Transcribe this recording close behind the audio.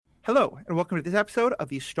Hello, and welcome to this episode of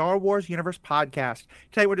the Star Wars Universe Podcast.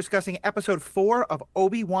 Today we're discussing Episode 4 of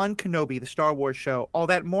Obi-Wan Kenobi, the Star Wars show. All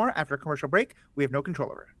that and more after a commercial break. We have no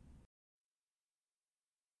control over it.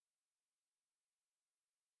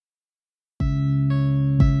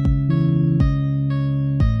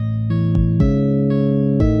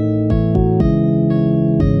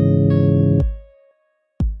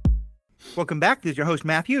 Welcome back. This is your host,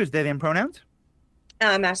 Matthew. Is they them pronouns?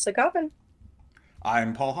 I'm Ashley Coffin.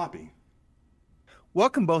 I'm Paul Hoppy.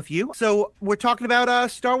 Welcome, both of you. So we're talking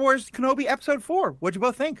about Star Wars Kenobi Episode 4. What'd you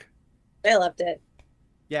both think? I loved it.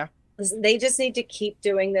 Yeah. They just need to keep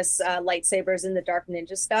doing this lightsabers in the Dark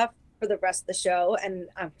Ninja stuff for the rest of the show, and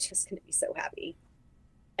I'm just going to be so happy.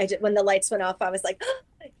 When the lights went off, I was like, oh,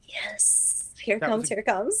 yes, here it comes.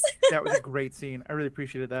 That was a great scene. I really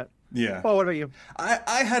appreciated that. Yeah. Paul, what about you?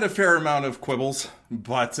 I had a fair amount of quibbles,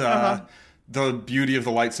 but the beauty of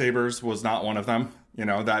the lightsabers was not one of them. You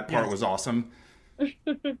know, that part was awesome.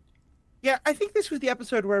 Yeah, I think this was the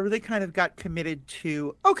episode where I really kind of got committed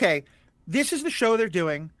to, okay, this is the show they're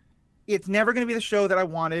doing. It's never going to be the show that I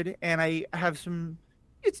wanted, and I have some...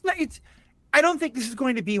 I don't think this is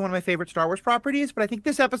going to be one of my favorite Star Wars properties, but I think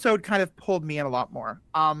this episode kind of pulled me in a lot more.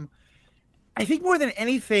 I think more than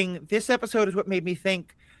anything, this episode is what made me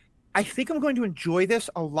think, I think I'm going to enjoy this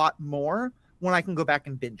a lot more when I can go back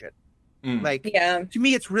and binge it. To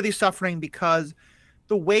me, it's really suffering because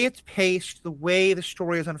the way it's paced, the way the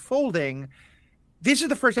story is unfolding, this is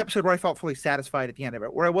the first episode where I felt fully satisfied at the end of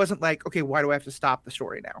it, where I wasn't like, okay, why do I have to stop the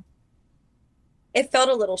story now? It felt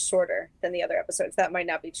a little shorter than the other episodes. That might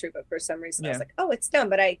not be true, but for some reason I was like, oh, it's done.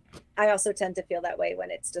 But I also tend to feel that way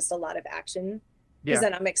when it's just a lot of action, because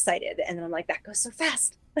then I'm excited, and then I'm like, that goes so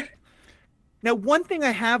fast. Now, one thing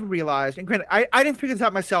I have realized, and granted, I didn't figure this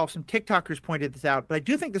out myself, some TikTokers pointed this out, but I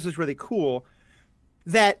do think this is really cool,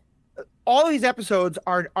 that all of these episodes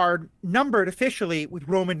are numbered officially with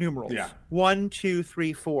Roman numerals. 1, 2,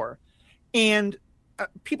 3, 4. And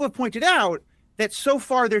people have pointed out that so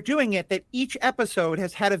far they're doing it, that each episode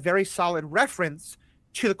has had a very solid reference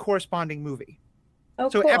to the corresponding movie.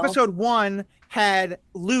 So cool. Episode 1 had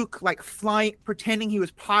Luke pretending he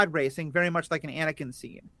was pod racing, very much like an Anakin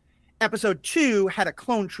scene. Episode 2 had a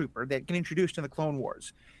clone trooper that get introduced in the Clone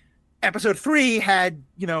Wars. Episode 3 had,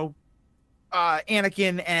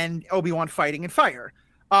 Anakin and Obi-Wan fighting in fire.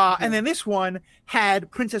 And then this one had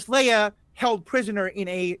Princess Leia held prisoner in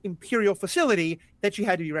a Imperial facility that she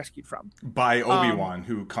had to be rescued from. By Obi-Wan,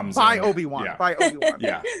 who comes by in. Obi-Wan.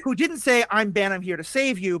 Yeah. Who didn't say, I'm Ben, I'm here to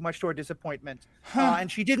save you, much to her disappointment.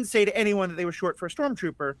 And she didn't say to anyone that they were short for a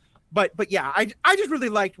stormtrooper. But yeah, I just really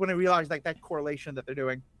liked when I realized that correlation that they're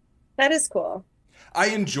doing. That is cool. I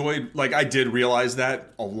enjoyed, I did realize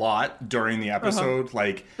that a lot during the episode.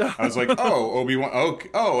 I was like, oh, Obi-Wan,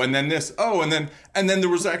 oh, and then this, and then there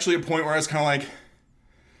was actually a point where I was kind of like,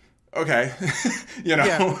 okay,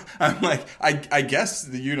 I'm like, I guess,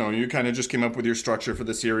 you kind of just came up with your structure for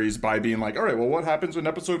the series by being like, all right, well, what happens in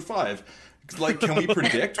episode 5? Can we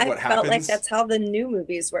predict what happens? I felt like that's how the new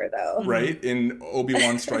movies were, though. Right? In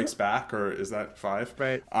Obi-Wan Strikes Back, or is that 5?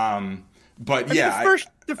 Right. But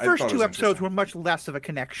the first two episodes were much less of a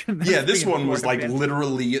connection. Yeah, this one was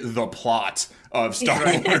literally the plot of Star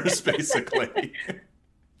Wars, basically.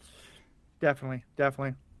 Definitely.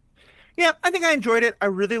 Yeah, I think I enjoyed it. I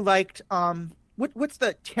really liked what's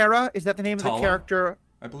the Tara? Is that the name Tala, of the character?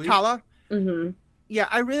 I believe. Tala. Mm-hmm. Yeah,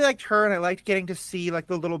 I really liked her, and I liked getting to see the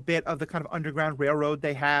little bit of the kind of underground railroad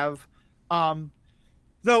they have.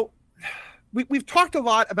 Though we've talked a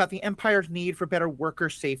lot about the Empire's need for better worker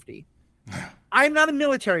safety. I'm not a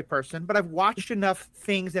military person, but I've watched enough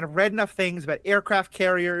things and I've read enough things about aircraft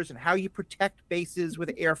carriers and how you protect bases with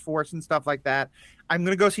the Air Force and stuff like that. I'm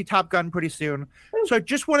going to go see Top Gun pretty soon. So I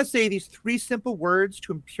just want to say these 3 simple words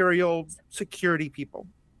to Imperial security people.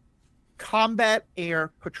 Combat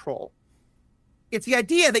Air Patrol. It's the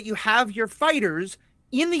idea that you have your fighters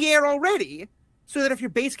in the air already so that if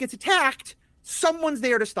your base gets attacked, someone's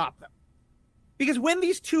there to stop them. Because when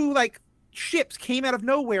these two, ships came out of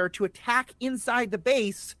nowhere to attack inside the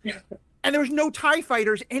base, and there was no TIE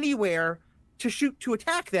fighters anywhere to shoot to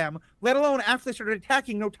attack them, let alone after they started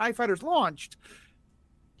attacking, no TIE fighters launched.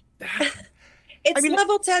 It's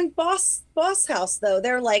level 10 boss house, though.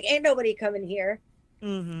 They're like, ain't nobody coming here.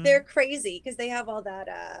 Mm-hmm. They're crazy because they have all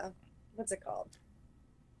that, what's it called?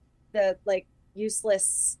 The,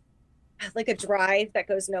 useless... a drive that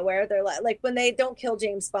goes nowhere. They're like when they don't kill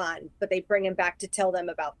James Bond, but they bring him back to tell them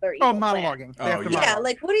about their evil monologuing. Plan.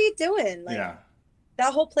 What are you doing?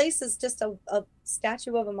 That whole place is just a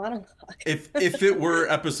statue of a monologue. If it were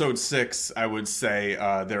episode 6, I would say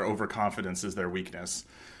their overconfidence is their weakness.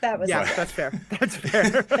 That was that's fair. That's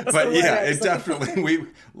fair. But yeah, it definitely.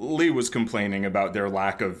 Lee was complaining about their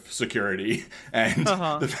lack of security and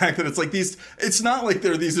the fact that it's like these. It's not like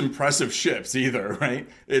they're these impressive ships either, right?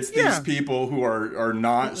 It's these people who are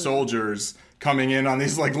not soldiers coming in on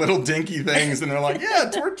these like little dinky things, and they're like, yeah,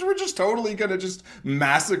 we're just totally gonna just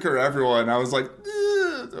massacre everyone. I was like,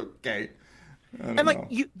 okay. And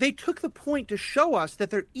like they took the point to show us that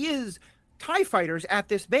there is TIE fighters at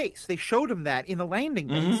this base. They showed them that in the landing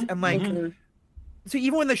base. And like, so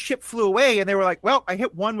even when the ship flew away and they were like, well, I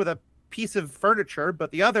hit one with a piece of furniture, but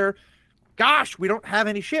the other, gosh, we don't have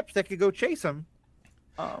any ships that could go chase them.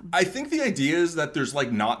 I think the idea is that there's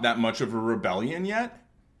like not that much of a rebellion yet.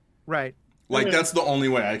 Right. Like that's the only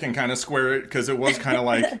way I can kind of square it, because it was kind of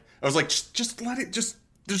like, I was like, just let it,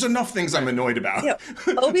 there's enough things I'm annoyed about. Yeah.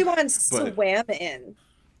 Obi-Wan swam in.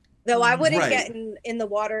 Though I wouldn't get in the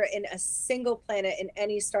water in a single planet in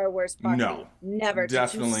any Star Wars property. No, never.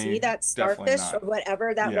 Definitely. Did you see that starfish or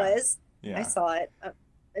whatever that was? Yeah. I saw it.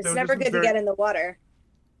 It's never good to get in the water.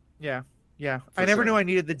 Yeah, yeah. I never knew I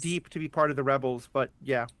needed the deep to be part of the rebels, but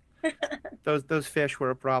yeah, those fish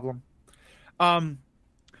were a problem.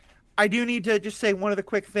 I do need to just say one other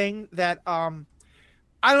quick thing that I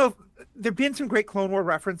don't know. There've been some great Clone War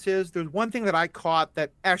references. There's one thing that I caught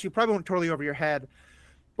that actually probably went totally over your head.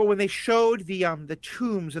 But when they showed the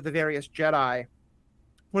tombs of the various Jedi,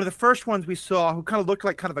 one of the first ones we saw who kind of looked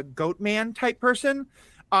like kind of a goat man type person,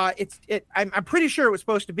 I'm pretty sure it was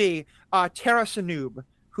supposed to be Tara Sanub,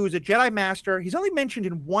 who's a Jedi Master. He's only mentioned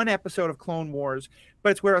in one episode of Clone Wars, but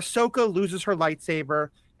it's where Ahsoka loses her lightsaber,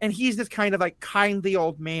 and he's this kind of like kindly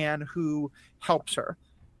old man who helps her.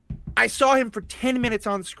 I saw him for 10 minutes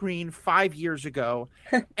on screen 5 years ago,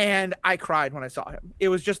 and I cried when I saw him. It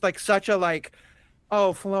was just like such a like,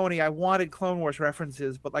 oh, Filoni, I wanted Clone Wars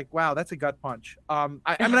references, but like, wow, that's a gut punch. I mean,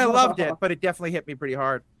 I loved it, but it definitely hit me pretty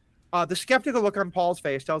hard. The skeptical look on Paul's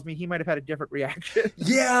face tells me he might have had a different reaction.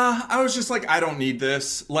 Yeah, I was just like, I don't need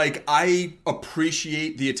this. Like, I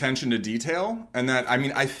appreciate the attention to detail, and that, I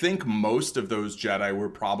mean, I think most of those Jedi were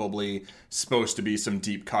probably supposed to be some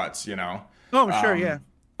deep cuts, you know? Oh, sure, yeah.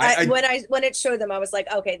 When it showed them, I was like,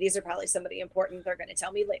 okay, these are probably some of the important they're going to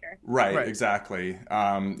tell me later. Right, exactly.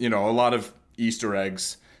 You know, a lot of Easter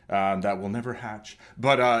eggs that will never hatch.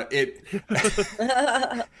 But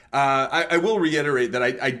I will reiterate that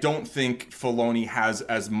I don't think Filoni has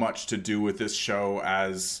as much to do with this show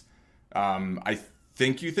as I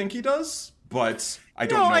think you think he does, but I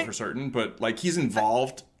don't know for certain. But like, he's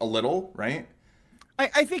involved a little, right?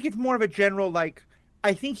 I think it's more of a general, like,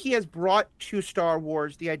 I think he has brought to Star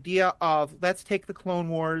Wars the idea of let's take the Clone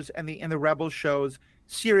Wars and the Rebels shows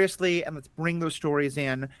seriously and let's bring those stories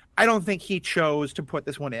in. I don't think he chose to put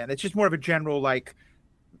this one in. It's just more of a general, like,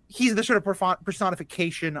 he's the sort of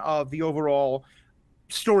personification of the overall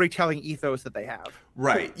storytelling ethos that they have.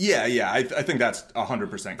 Right. Yeah. I think that's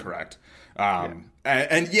 100% correct. And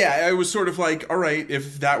I was sort of like, all right,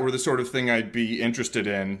 if that were the sort of thing I'd be interested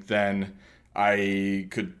in, then I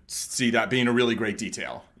could see that being a really great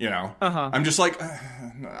detail, you know? I'm just like,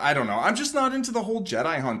 I don't know. I'm just not into the whole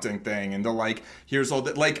Jedi hunting thing and the like, here's all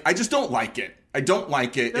that. Like, I just don't like it. I don't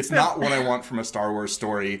like it. It's not what I want from a Star Wars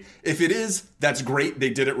story. If it is, that's great. They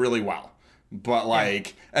did it really well. But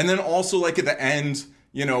like, and then also like at the end,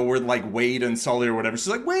 you know, where like Wade and Sully or whatever, she's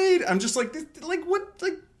like, Wade, I'm just like what?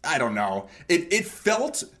 Like, I don't know. It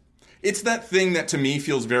felt, it's that thing that to me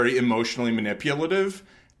feels very emotionally manipulative.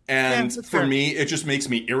 And for me, it just makes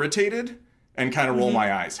me irritated and kind of roll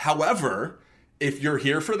my eyes. However, if you're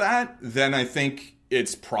here for that, then I think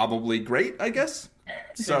it's probably great, I guess.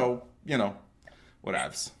 So, you know,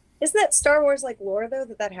 whatevs. Isn't that Star Wars like lore, though,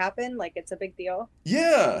 that happened? Like, it's a big deal?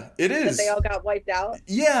 Yeah, it is. That they all got wiped out?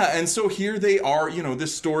 Yeah, and so here they are, you know,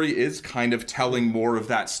 this story is kind of telling more of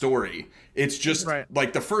that story. It's just,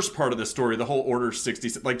 like, the first part of the story, the whole Order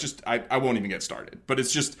 66, like, just, I won't even get started. But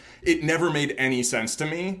it's just, it never made any sense to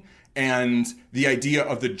me. And the idea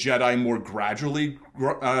of the Jedi more gradually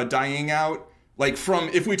dying out, like, from,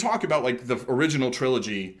 if we talk about, like, the original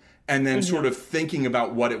trilogy, and then sort of thinking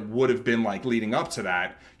about what it would have been like leading up to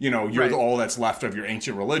that, you know, you're all that's left of your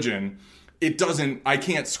ancient religion. It doesn't, I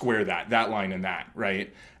can't square that line and that,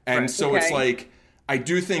 right? And so it's like, I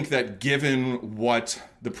do think that given what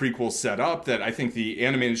the prequels set up, that I think the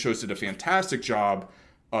animated shows did a fantastic job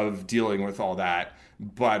of dealing with all that.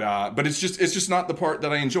 But it's just not the part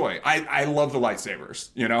that I enjoy. I love the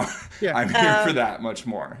lightsabers, you know? Yeah. I'm here for that much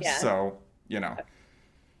more. Yeah. So, you know.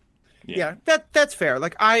 Yeah, that's fair.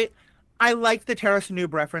 Like, I like the Tara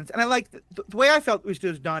Sanub reference, and I like the way I felt it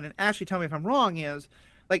was done, and Ashley, tell me if I'm wrong, is,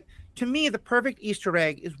 like, to me, the perfect Easter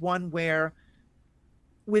egg is one where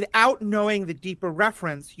without knowing the deeper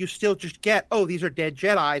reference, you still just get, oh, these are dead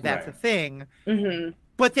Jedi. That's a thing. Mm-hmm.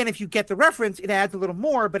 But then if you get the reference, it adds a little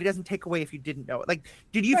more, but it doesn't take away if you didn't know it. Like,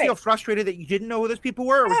 did you feel frustrated that you didn't know who those people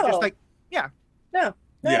were? Or was it just like, No.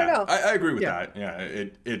 I agree with that. Yeah,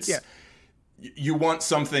 it's you want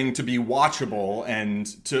something to be watchable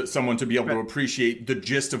and to someone to be able to appreciate the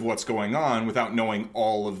gist of what's going on without knowing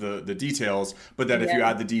all of the details. But then if you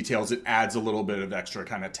add the details, it adds a little bit of extra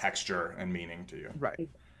kind of texture and meaning to you. Right.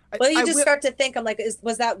 Well, you just start to think, I'm like,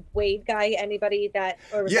 was that Wade guy anybody that,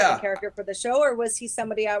 or was that a character for the show, or was he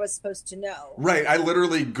somebody I was supposed to know? Right. I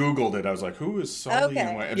literally Googled it. I was like, who is Sully?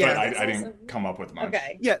 Okay. But I didn't come up with much.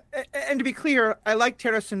 Okay. Yeah. And to be clear, I like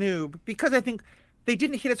Tara Sanoob because I think they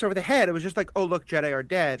didn't hit us over the head. It was just like, oh, look, Jedi are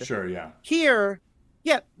dead. Sure, yeah. Here,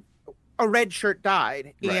 a red shirt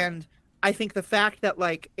died. Right. And I think the fact that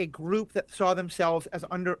like a group that saw themselves as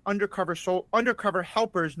undercover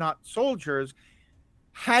helpers, not soldiers,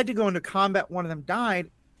 had to go into combat, one of them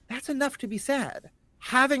died, that's enough to be sad.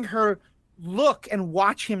 Having her look and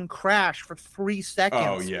watch him crash for 3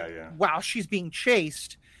 seconds while she's being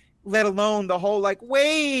chased, let alone the whole like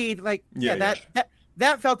Wade, like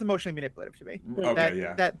that felt emotionally manipulative to me.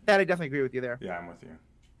 Okay, that I definitely agree with you there. Yeah, I'm with you.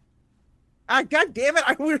 God damn it,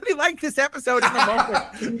 I really liked this episode in the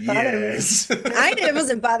moment. Yes. I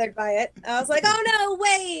wasn't bothered by it. I was like, oh no,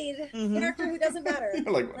 Wade, character who doesn't matter.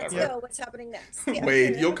 Like, let's go. What's happening next? Yeah.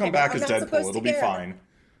 Wade, you'll come back as Deadpool. It'll be fine.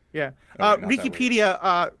 Yeah. Okay,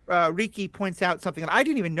 Wikipedia, Riki points out something that I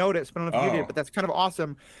didn't even notice, but I don't know if you did, but that's kind of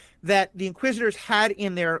awesome, that the Inquisitors had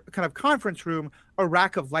in their kind of conference room a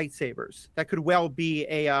rack of lightsabers. That could well be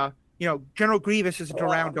a, General Grievous isn't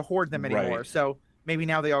around to hoard them anymore. Right. So maybe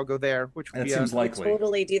now they all go there, which would that be seems likely.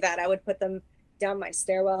 Totally do that. I would put them down my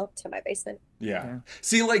stairwell to my basement. Yeah.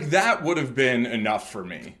 See, like that would have been enough for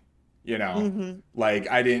me, Like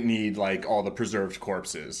I didn't need like all the preserved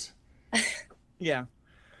corpses. Yeah.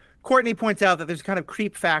 Courtney points out that there's kind of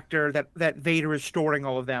creep factor that Vader is storing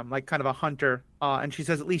all of them, like kind of a hunter. And she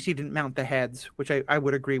says at least he didn't mount the heads, which I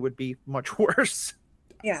would agree would be much worse.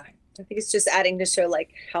 Yeah. I think it's just adding to show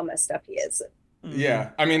like how messed up he is. Yeah,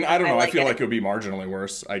 I mean, I don't know. I feel like it would be marginally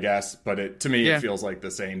worse, I guess, but to me, it feels like the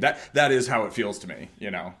same. That is how it feels to me,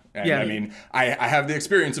 And I mean, I have the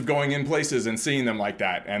experience of going in places and seeing them like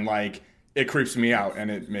that, and like it creeps me out, and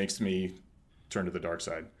it makes me turn to the dark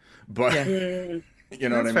side. But you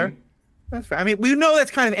know what I mean? That's fair. I mean, we know that's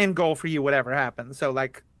kind of end goal for you, whatever happens. So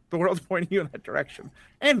like the world's pointing you in that direction,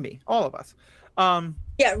 and me, all of us.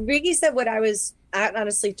 Yeah, Riki said what I was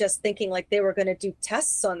honestly just thinking, like they were going to do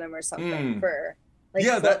tests on them or something for, like,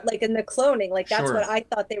 like in the cloning, like that's what I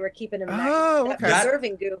thought they were keeping him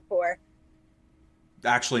preserving goo for.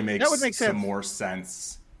 Actually makes that would make some more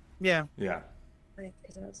sense. Yeah. Yeah.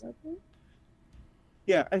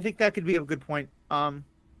 Yeah, I think that could be a good point. And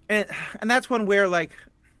that's one where like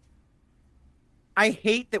I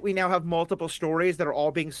hate that we now have multiple stories that are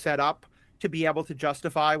all being set up to be able to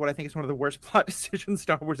justify what I think is one of the worst plot decisions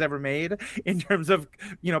Star Wars ever made in terms of,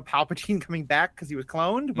 Palpatine coming back because he was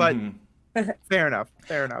cloned. But fair enough.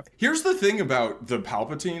 Here's the thing about the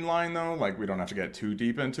Palpatine line, though. Like, we don't have to get too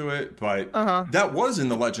deep into it, but that was in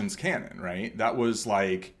the Legends canon, right? That was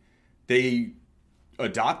like they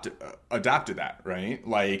adapted that, right?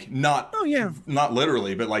 Like not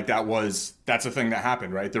literally, but like that's a thing that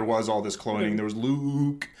happened, right? There was all this cloning. There was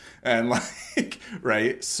Luke and like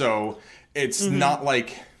right. So it's not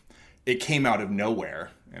like it came out of nowhere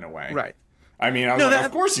in a way, right? I mean, I was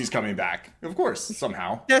of course he's coming back. Of course,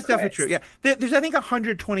 somehow. That's definitely true. Yeah, there's I think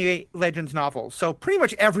 128 Legends novels, so pretty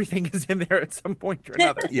much everything is in there at some point or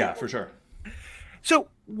another. Yeah, for sure. So,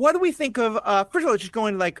 what do we think of? First of all, just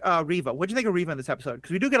going like Reva. What do you think of Reva in this episode?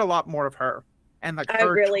 Because we do get a lot more of her, and like I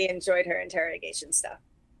really enjoyed her interrogation stuff.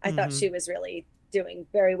 I thought she was really doing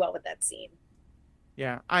very well with that scene.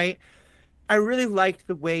 Yeah, I really liked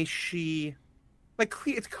the way she, like,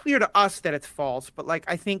 it's clear to us that it's false, but like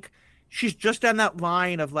I think she's just on that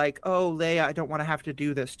line of like, oh, Leia, I don't want to have to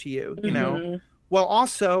do this to you, you know. Well,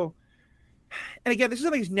 also, and again, this is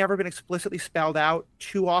something that's never been explicitly spelled out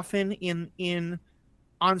too often in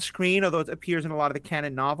on screen, although it appears in a lot of the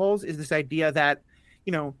canon novels, is this idea that,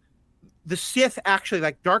 the Sith actually,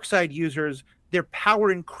 like Darkseid users, their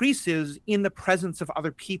power increases in the presence of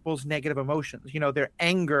other people's negative emotions. Their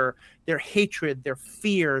anger, their hatred, their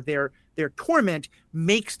fear, their torment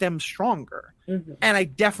makes them stronger. And I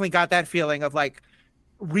definitely got that feeling of like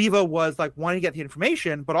Reva was like wanting to get the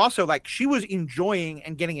information, but also like she was enjoying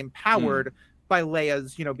and getting empowered by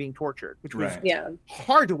Leia's, being tortured, which was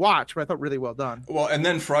hard to watch, but I thought really well done. Well, and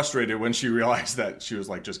then frustrated when she realized that she was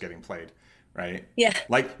like just getting played. right? Yeah.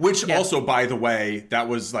 Like, which also, by the way, that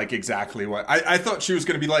was like exactly what I thought she was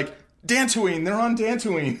going to be like, Dantooine, they're on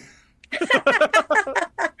Dantooine.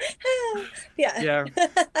 Yeah.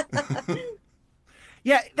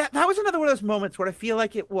 Yeah, that was another one of those moments where I feel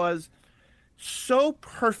like it was so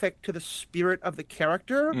perfect to the spirit of the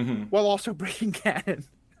character while also breaking canon.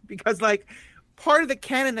 Because, like, part of the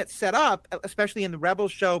canon that's set up, especially in the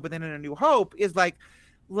Rebels show, but then in A New Hope, is like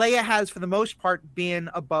Leia has, for the most part, been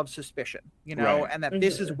above suspicion, you know, and that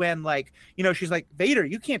this is when, like, you know, she's like, Vader,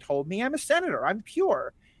 you can't hold me. I'm a senator. I'm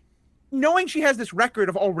pure. Knowing she has this record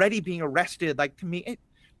of already being arrested, like, to me, it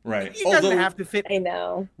doesn't have to fit. I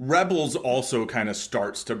know. Rebels also kind of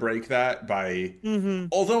starts to break that by,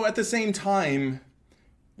 although at the same time,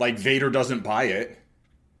 like, Vader doesn't buy it.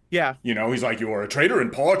 Yeah. You know, he's like, you are a traitor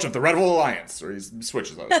and porch of the Rebel Alliance. Or he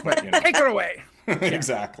switches those. But, you know. Take her away.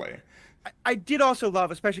 Exactly. I did also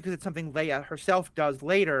love, especially because it's something Leia herself does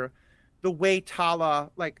later, the way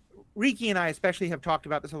Tala, like, Riki and I especially have talked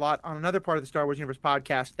about this a lot on another part of the Star Wars Universe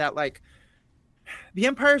podcast, that, like, the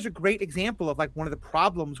Empire is a great example of, like, one of the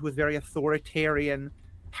problems with very authoritarian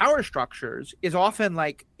power structures is often,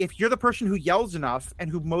 like, if you're the person who yells enough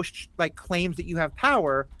and who most, like, claims that you have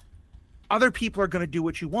power, other people are going to do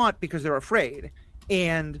what you want because they're afraid.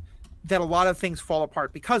 And that a lot of things fall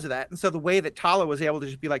apart because of that. And so the way that Tala was able to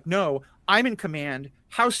just be like, no, I'm in command.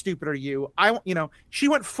 How stupid are you? She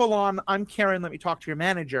went full on, I'm Karen, let me talk to your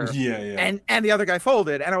manager. Yeah. And the other guy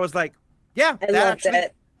folded. And I was like, yeah, I loved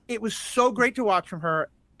it. It was so great to watch from her.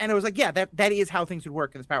 And it was like, yeah, that is how things would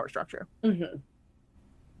work in this power structure. Would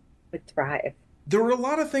thrive. There were a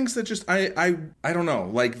lot of things that just, I don't know,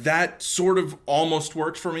 like that sort of almost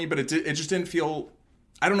worked for me, but it just didn't feel,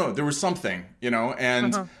 I don't know, there was something, you know,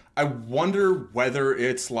 and I wonder whether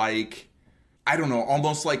it's like, I don't know,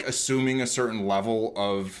 almost like assuming a certain level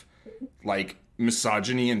of like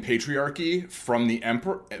misogyny and patriarchy from the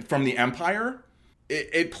Empire.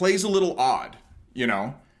 It plays a little odd, you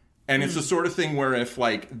know, and it's the sort of thing where if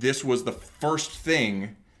like this was the first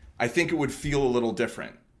thing, I think it would feel a little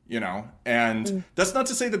different. You know, and that's not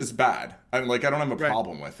to say that it's bad. I don't have a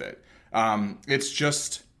problem with it. It's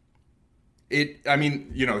just, I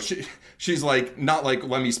mean, you know, she's like, not like,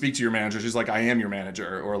 let me speak to your manager. She's like, I am your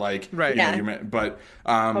manager, or like, you know, but,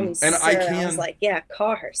 and sir. I was like, yeah,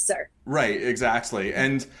 call her, sir. Right, exactly.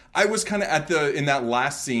 And I was kind of in that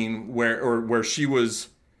last scene where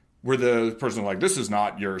the person was like, this is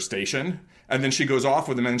not your station. And then she goes off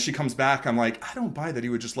with him, and she comes back. I'm like, I don't buy that he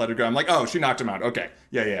would just let her go. I'm like, oh, she knocked him out. Okay,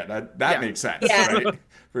 yeah, that makes sense, right?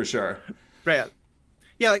 For sure. Right.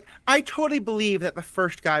 Yeah, like I totally believe that the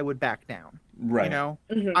first guy would back down. Right. You know,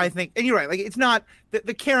 I think, and you're right. Like it's not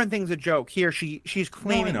the Karen thing's a joke. Here, she's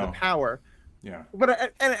claiming the power. Yeah.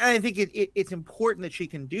 But I think it's important that she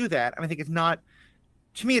can do that. I think it's not.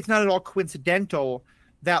 To me, it's not at all coincidental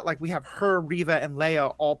that like we have her, Reva, and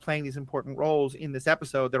Leia all playing these important roles in this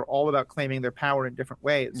episode. They're all about claiming their power in different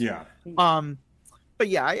ways. Yeah. But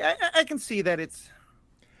yeah, I can see that it's.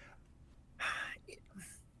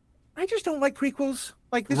 I just don't like prequels.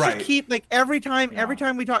 Like this just keep like every time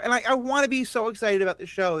we talk, and I want to be so excited about the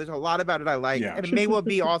show. There's a lot about it I like, and it may well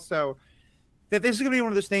be also that this is gonna be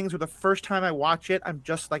one of those things where the first time I watch it, I'm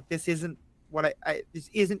just like, this isn't what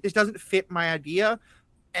this doesn't fit my idea.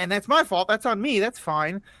 And that's my fault. That's on me. That's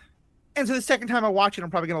fine. And so the second time I watch it, I'm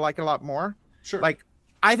probably going to like it a lot more. Sure. Like,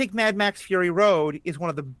 I think Mad Max Fury Road is one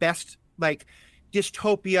of the best, like,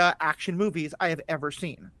 dystopia action movies I have ever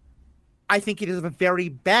seen. I think it is a very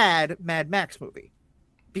bad Mad Max movie.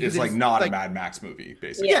 It's like not a Mad Max movie,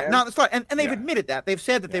 basically. Yeah, no, that's right. And they've admitted that. They've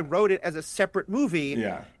said that they wrote it as a separate movie.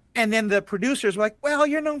 Yeah. And then the producers were like, well,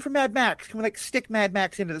 you're known for Mad Max. Can we, like, stick Mad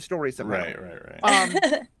Max into the story somehow?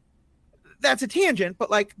 Right. That's a tangent, but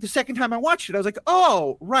like the second time I watched it, I was like,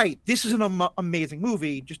 oh, right, this is an amazing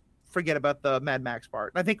movie. Just forget about the Mad Max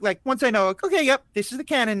part. And I think like once I know, like, okay, yep, this is the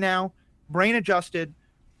canon now, brain adjusted,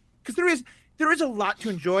 because there is a lot to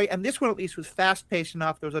enjoy, and this one at least was fast paced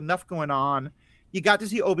enough. There was enough going on. You got to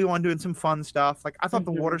see Obi-Wan doing some fun stuff. Like I thought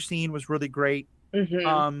the water scene was really great.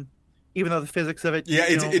 Even though the physics of it,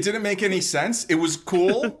 it didn't make any sense. It was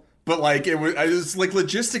cool, but like I was like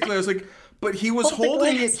logistically, I was like. But he was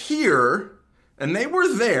holding it here, and they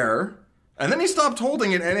were there, and then he stopped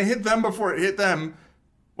holding it, and it hit them before it hit them.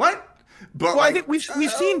 What? But I think we've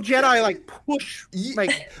seen Jedi like push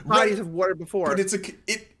like bodies of water before. But it's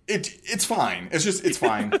fine. It's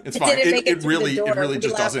fine. It's fine. It really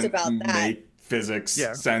just doesn't make physics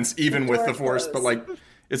sense, even with the Force. But like,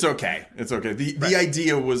 it's okay. It's okay. The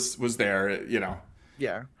idea was there. You know.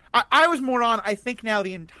 Yeah. I was more on. I think now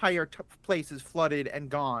the entire place is flooded and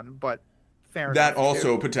gone, but. That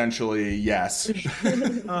also potentially, yes.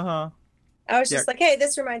 I was just like, hey,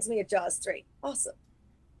 this reminds me of Jaws 3. Awesome.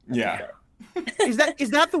 Yeah. Is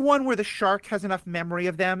that the one where the shark has enough memory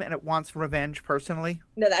of them and it wants revenge personally?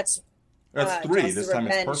 No, that's 3. Jaws This the time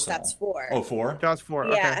Revenge, it's personal. That's 4. Oh, 4? Jaws 4.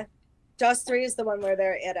 Yeah. Okay. Jaws 3 is the one where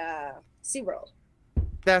they're at SeaWorld.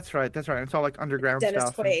 That's right. It's all like underground Dennis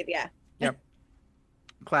stuff. Quaid, yeah. Yep.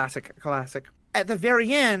 Classic. At the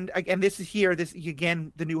very end, and this is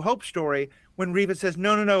again, the New Hope story, when Reva says,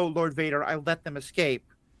 no, Lord Vader, I let them escape.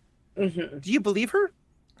 Mm-hmm. Do you believe her?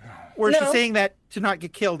 Or is she saying that to not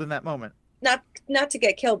get killed in that moment? Not to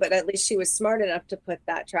get killed, but at least she was smart enough to put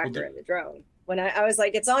that tracker in the drone. When I was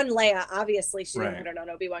like, it's on Leia. Obviously, she didn't put it on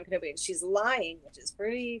Obi-Wan Kenobi, and she's lying, which is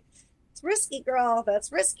it's risky, girl.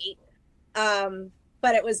 That's risky.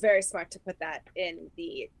 But it was very smart to put that in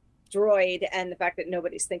the droid, and the fact that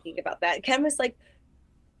nobody's thinking about that. Ken was like,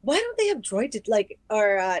 why don't they have droid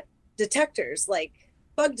detectors, like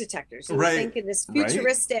bug detectors? You would think in this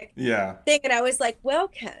futuristic thing. And I was like, well,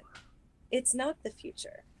 Ken, it's not the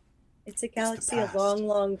future. It's a galaxy a long,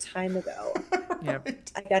 long time ago. Yep.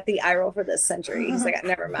 I got the eye roll for this century. He's like,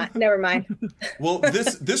 never mind. Well,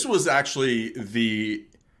 this was actually the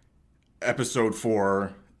episode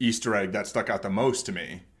 4 Easter egg that stuck out the most to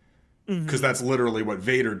me. Because that's literally what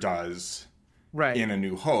Vader does in A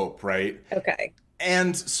New Hope, right? Okay.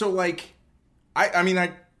 And so, like, I mean,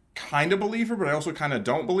 I kind of believe her, but I also kind of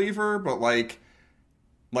don't believe her. But, like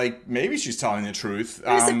maybe she's telling the truth.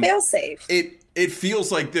 It's a failsafe. It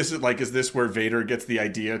feels like this is this where Vader gets the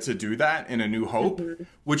idea to do that in A New Hope,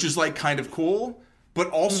 which is, like, kind of cool. But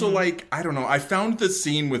also, like, I don't know. I found the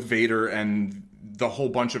scene with Vader and the whole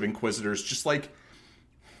bunch of Inquisitors just, like,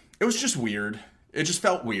 it was just weird. It just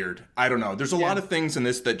felt weird. I don't know. There's a lot of things in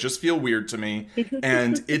this that just feel weird to me.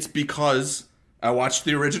 And it's because I watched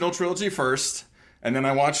the original trilogy first, and then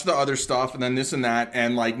I watched the other stuff, and then this and that,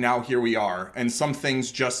 and, like, now here we are. And some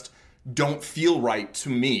things just don't feel right to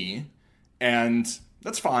me, and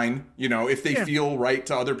that's fine. You know, if they feel right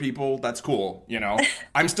to other people, that's cool, you know.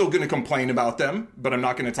 I'm still going to complain about them, but I'm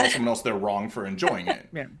not going to tell someone else they're wrong for enjoying it,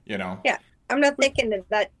 you know. Yeah, I'm not thinking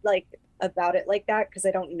that like, about it like that because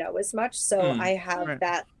I don't know as much, so I have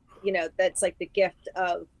that, you know, that's like the gift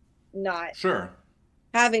of not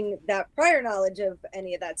having that prior knowledge of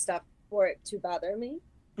any of that stuff for it to bother me.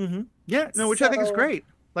 Which I think is great.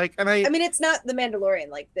 Like, and I mean, it's not The Mandalorian,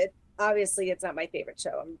 like that. Obviously, it's not my favorite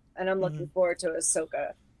show, and I'm looking forward to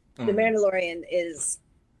Ahsoka. The Mandalorian is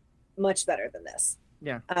much better than this.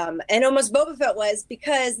 Yeah. And almost Boba Fett was,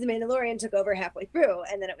 because The Mandalorian took over halfway through,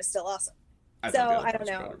 and then it was still awesome. I don't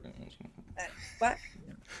know. What?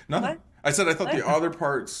 No. What? I said I thought the other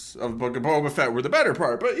parts of Book of Boba Fett were the better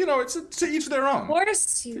part, but, you know, it's to each their own. Of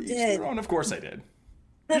course you did. Their own. Of course I did.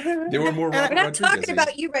 They were more. We're not talking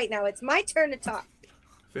about you right now. It's my turn to talk.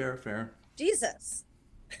 Fair. Jesus.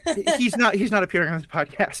 He's not appearing on this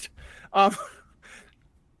podcast.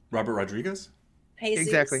 Robert Rodriguez? Jesus.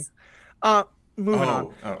 Exactly. Moving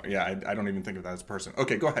on. Oh, yeah. I don't even think of that as a person.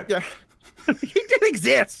 Okay, go ahead. Yeah. He did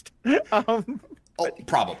exist.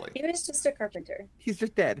 Probably. He was just a carpenter. He's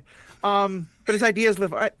just dead. But his ideas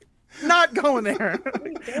live. Not going there.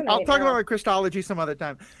 I'll talk about my Christology some other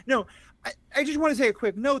time. No, I just want to say a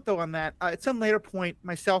quick note, though, on that. At some later point,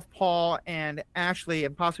 myself, Paul, and Ashley,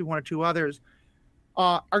 and possibly one or two others,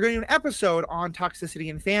 are going to do an episode on toxicity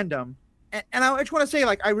in fandom. And I just want to say,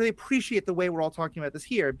 like, I really appreciate the way we're all talking about this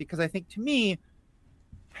here, because I think, to me,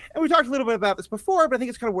 and we talked a little bit about this before, but I think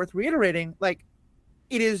it's kind of worth reiterating, like,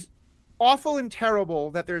 it is awful and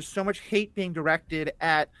terrible that there's so much hate being directed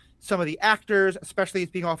at some of the actors, especially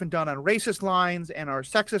it's being often done on racist lines and or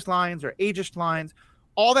sexist lines or ageist lines.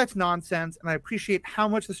 All that's nonsense, and I appreciate how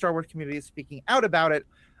much the Star Wars community is speaking out about it.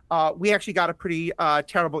 We actually got a pretty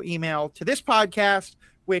terrible email to this podcast,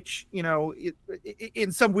 which, you know,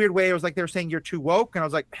 in some weird way, it was like they were saying you're too woke, and I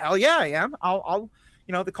was like, hell yeah, I am. I'll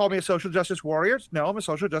you know, they called me a social justice warrior. No, I'm a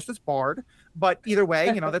social justice bard. But either way,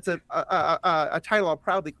 you know, that's a title I'll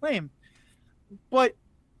proudly claim. But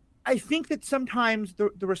I think that sometimes the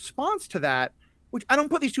response to that, which I don't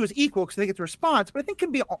put these two as equal because I think it's a response, but I think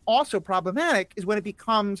can be also problematic, is when it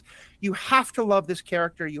becomes, you have to love this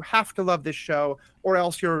character, you have to love this show, or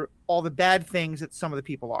else you're all the bad things that some of the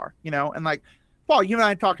people are, you know? And like, Paul, you and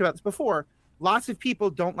I talked about this before. Lots of people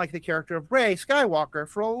don't like the character of Rey Skywalker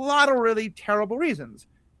for a lot of really terrible reasons.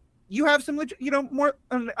 You have some, you know, more,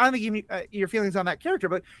 I don't think your feelings on that character,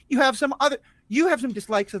 but you have some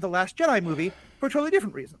dislikes of the Last Jedi movie for totally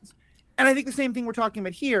different reasons. And I think the same thing we're talking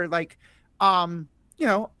about here, like, you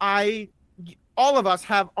know, all of us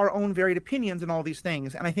have our own varied opinions on all these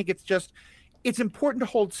things. And I think it's important to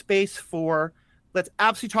hold space for, let's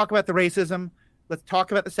absolutely talk about the racism. Let's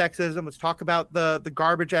talk about the sexism. Let's talk about the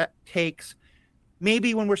garbage takes.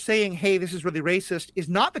 Maybe when we're saying, hey, this is really racist, is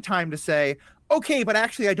not the time to say, okay, but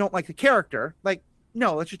actually I don't like the character. Like,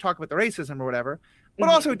 no, let's just talk about the racism or whatever. But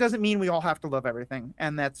also, it doesn't mean we all have to love everything,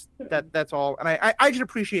 and that's all. And I just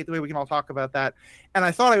appreciate the way we can all talk about that. And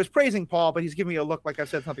I thought I was praising Paul, but he's giving me a look like I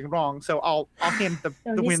said something wrong. So I'll hand the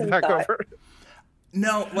win back over.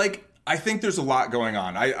 No, like I think there's a lot going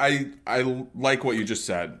on. I like what you just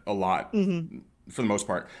said a lot. For the most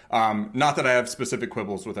part. Not that I have specific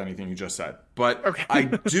quibbles with anything you just said, but okay. I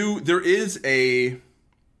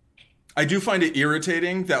do find it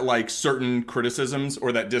irritating that like certain criticisms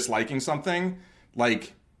or that disliking something,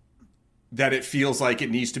 like that it feels like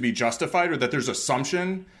it needs to be justified or that there's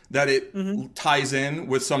assumption that it ties in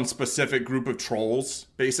with some specific group of trolls,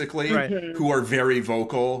 basically, who are very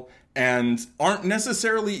vocal and aren't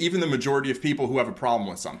necessarily even the majority of people who have a problem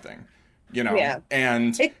with something, you know? Yeah.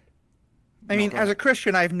 And I mean, as a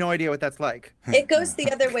Christian, I have no idea what that's like. It goes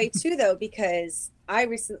the other way too, though, because I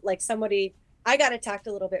got attacked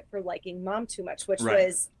a little bit for liking Mom too much, which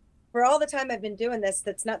was, for all the time I've been doing this,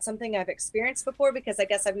 that's not something I've experienced before, because I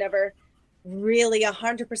guess I've never really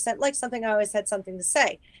 100% liked something. I always had something to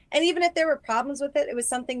say. And even if there were problems with it, it was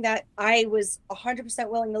something that I was 100%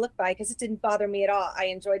 willing to look by, because it didn't bother me at all. I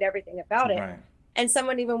enjoyed everything about it. Right. And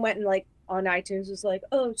someone even went and like on iTunes was like,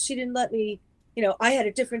 oh, she didn't let me, you know, I had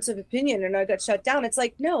a difference of opinion and I got shut down. It's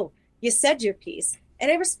like, no, you said your piece. And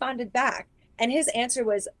I responded back. And his answer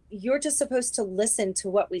was, you're just supposed to listen to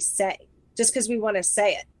what we say just because we want to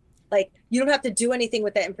say it. Like, you don't have to do anything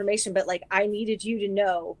with that information, but like, I needed you to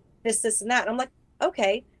know this, and that. And I'm like,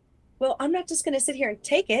 okay, well, I'm not just going to sit here and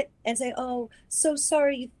take it and say, oh, so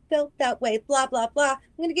sorry you felt that way, blah, blah, blah.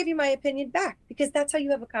 I'm going to give you my opinion back, because that's how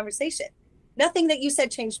you have a conversation. Nothing that you said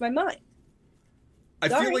changed my mind. I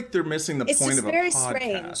feel like they're missing the point of a podcast.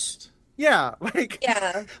 Strange. Yeah, like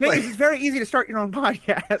it's very easy to start your own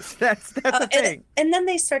podcast. That's the thing. And then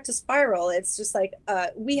they start to spiral. It's just like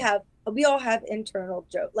we all have internal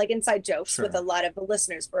inside jokes with a lot of the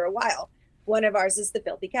listeners for a while. One of ours is the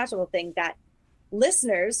filthy casual thing that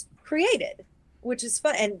listeners created, which is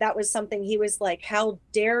fun. And that was something he was like, how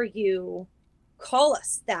dare you call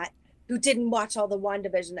us that, who didn't watch all the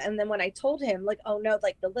WandaVision? And then when I told him, like, oh no,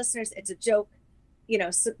 like the listeners, it's a joke. You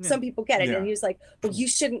know, some people get it. Yeah. And he was like, well, you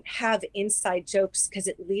shouldn't have inside jokes because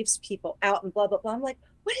it leaves people out and blah, blah, blah. I'm like,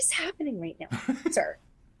 what is happening right now, sir?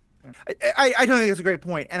 I don't think that's a great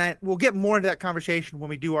point. And we'll get more into that conversation when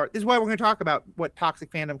we do this is why we're going to talk about what toxic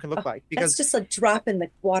fandom can look like. Because that's just a drop in the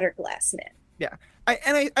water glass, man. Yeah.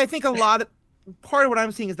 I think part of what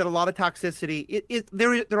I'm seeing is that a lot of toxicity,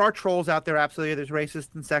 there are trolls out there. Absolutely. There's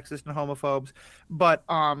racist and sexist and homophobes, but,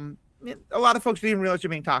 a lot of folks didn't even realize you're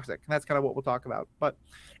being toxic, and that's kind of what we'll talk about. But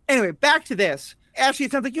anyway, back to this. Ashley,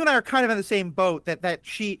 it sounds like you and I are kind of in the same boat, that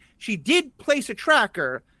she did place a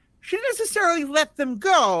tracker. She didn't necessarily let them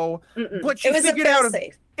go, but she figured out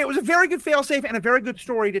it was a very good failsafe and a very good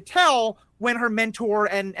story to tell when her mentor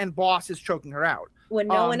and boss is choking her out. When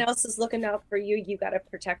no one else is looking out for you, you got to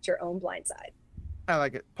protect your own blind side. I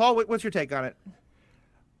like it. Paul, what's your take on it?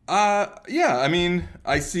 Yeah, I mean,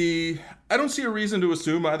 I don't see a reason to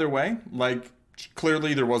assume either way. Like,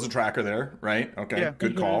 clearly there was a tracker there, right? Okay, yeah.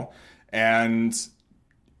 Good call. And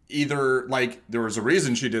either, like, there was a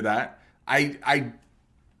reason she did that. I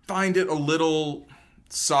find it a little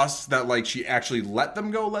sus that, like, she actually let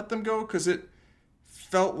them go, because it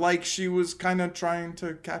felt like she was kind of trying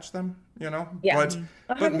to catch them, you know? Yeah.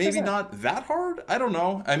 But maybe not that hard? I don't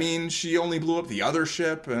know. I mean, she only blew up the other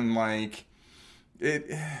ship, and, like...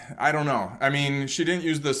 I don't know. I mean, she didn't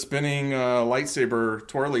use the spinning lightsaber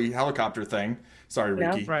twirly helicopter thing. Sorry,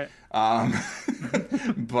 Ricky. No, right.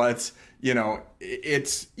 But, you know,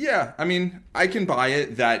 I mean, I can buy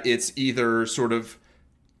it that it's either sort of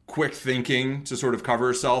quick thinking to sort of cover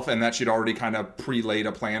herself and that she'd already kind of pre-laid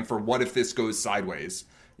a plan for what if this goes sideways,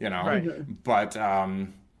 you know? Right. But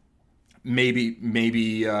maybe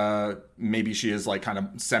she is like kind of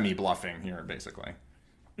semi-bluffing here, basically.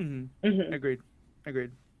 Mm-hmm. Mm-hmm. Agreed.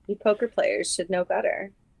 You poker players should know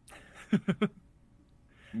better.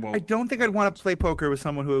 Well, I don't think I'd want to play poker with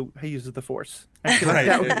someone who uses the Force.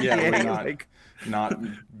 Right? Would not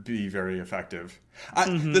be very effective.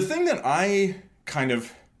 The thing that I kind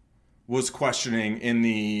of was questioning in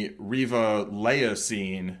the Reva Leia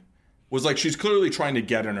scene was like she's clearly trying to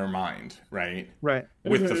get in her mind, right? Right.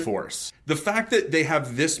 With the Force. The fact that they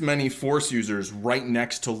have this many Force users right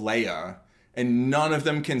next to Leia and none of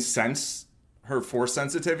them can sense her Force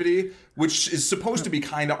sensitivity, which is supposed to be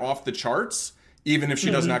kind of off the charts, even if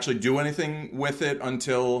she doesn't actually do anything with it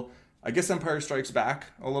until I guess Empire Strikes Back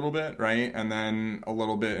a little bit, right? And then a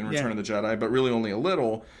little bit in Return of the Jedi, but really only a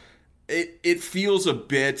little. It feels a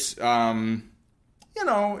bit, it's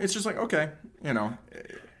just like, okay,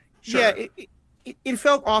 sure. Yeah, it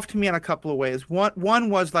felt off to me in a couple of ways. One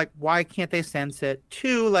was like, why can't they sense it?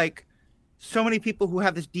 Two, like, so many people who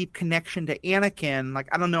have this deep connection to Anakin, like,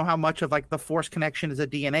 I don't know how much of like the Force connection is a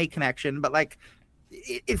DNA connection, but like,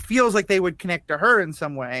 it feels like they would connect to her in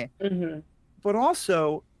some way. Mm-hmm. But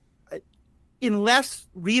also, unless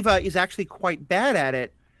Reva is actually quite bad at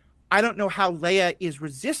it, I don't know how Leia is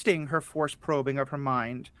resisting her Force probing of her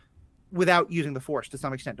mind without using the Force to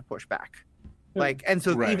some extent to push back. Like, and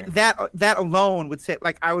so even that alone would say,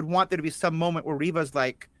 like, I would want there to be some moment where Reva's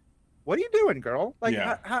like, what are you doing, girl? Like,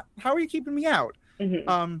 how are you keeping me out?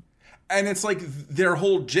 Mm-hmm. And it's like their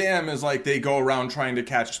whole jam is like they go around trying to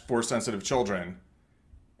catch Force sensitive children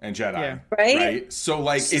and Jedi. Right? So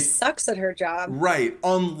like she sucks at her job. Right.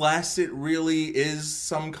 Unless it really is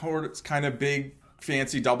some kind of big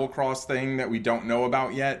fancy double cross thing that we don't know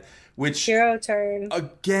about yet. Which hero turn.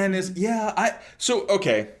 Again is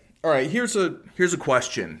okay. All right, here's a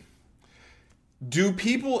question. Do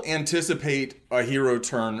people anticipate a hero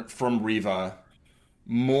turn from Reva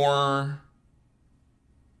more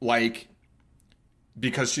like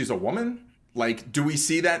because she's a woman? Like, do we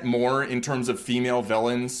see that more in terms of female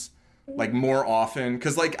villains, like more often?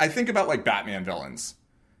 Because like I think about like Batman villains,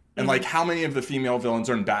 and like how many of the female villains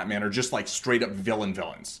are in Batman are just like straight up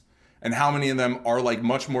villains, and how many of them are like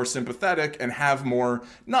much more sympathetic and have more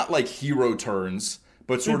not like hero turns,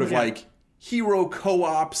 but sort of like hero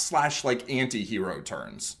co-op / like anti-hero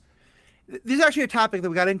turns. This is actually a topic that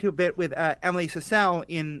we got into a bit with Emily Sissel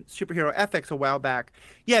in Superhero Ethics a while back.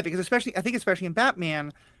 Yeah, because especially in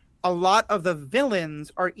Batman, a lot of the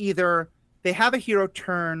villains are either they have a hero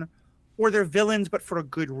turn or they're villains, but for a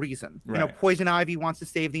good reason. Right. Poison Ivy wants to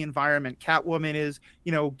save the environment. Catwoman is,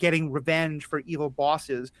 getting revenge for evil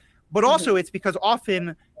bosses. But also it's because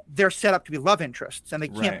often they're set up to be love interests, and they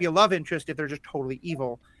can't be a love interest if they're just totally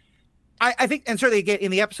evil. I think, and certainly again,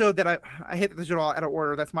 in the episode that I hit this all out of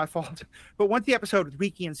order, that's my fault. But once the episode with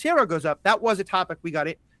Riki and Sarah goes up, that was a topic we got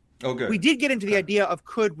it. Oh, good. We did get into the idea of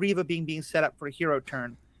could Reva being set up for a hero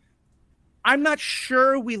turn. I'm not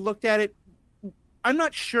sure we looked at it. I'm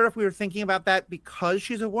not sure if we were thinking about that because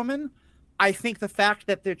she's a woman. I think the fact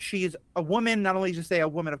that she's a woman, not only to say a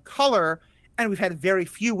woman of color, and we've had very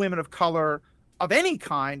few women of color of any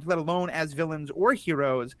kind, let alone as villains or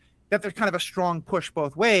heroes, that there's kind of a strong push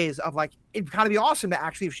both ways of like, it'd kind of be awesome to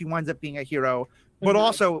actually, if she winds up being a hero, but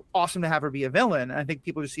also awesome to have her be a villain. And I think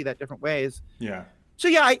people just see that different ways. Yeah. So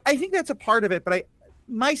yeah, I think that's a part of it, but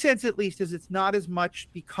my sense at least is it's not as much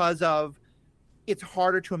because of it's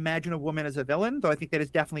harder to imagine a woman as a villain, though I think that is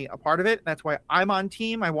definitely a part of it. That's why I'm on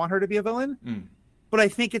team. I want her to be a villain. But I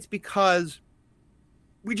think it's because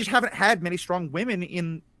we just haven't had many strong women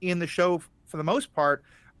in the show for the most part,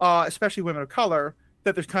 especially women of color,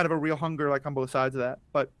 that there's kind of a real hunger like on both sides of that.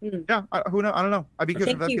 But yeah, who knows? I don't know. I think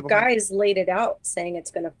you guys laid it out saying it's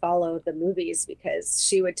going to follow the movies because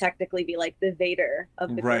she would technically be like the Vader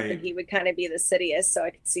of the group, and he would kind of be the Sidious. So I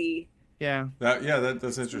could see. Yeah.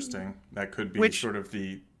 That's interesting. That could be sort of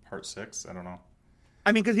the part 6. I don't know.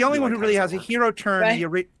 I mean, because the only one who really has a hero turn,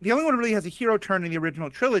 the only one who really has a hero turn in the original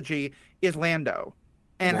trilogy is Lando.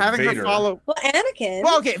 And having Vader. her follow, Anakin.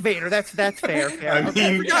 Well, okay, Vader. That's fair. I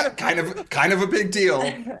mean, kind of a big deal.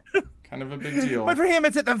 Kind of a big deal. But for him,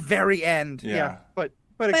 it's at the very end. Yeah. But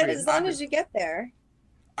as long as you get there.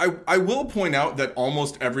 I will point out that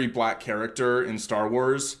almost every black character in Star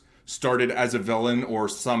Wars started as a villain or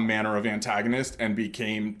some manner of antagonist and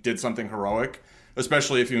did something heroic.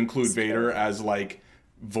 Especially if you include Vader as like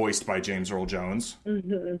voiced by James Earl Jones.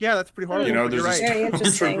 Yeah, that's pretty horrible. There's a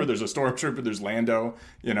stormtrooper, there's a stormtrooper, there's Lando.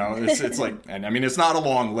 It's like, and I mean, it's not a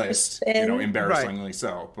long list. Embarrassingly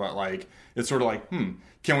so. But like, it's sort of like,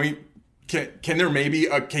 can there maybe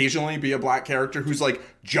occasionally be a black character who's like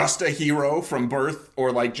just a hero from birth,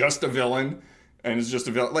 or like just a villain, and is just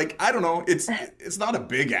a villain? Like, I don't know. It's not a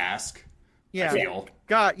big ask. Yeah. I feel.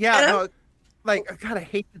 God. Yeah. No, like, God, I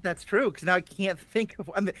hate that that's true because now I can't think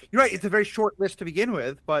of. I mean, you're right; it's a very short list to begin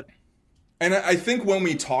with, but. And I think when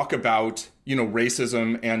we talk about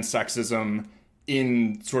racism and sexism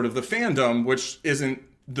in sort of the fandom, which isn't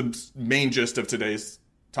the main gist of today's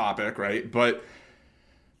topic, right? But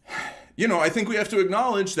I think we have to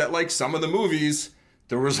acknowledge that like some of the movies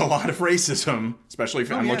there was a lot of racism, especially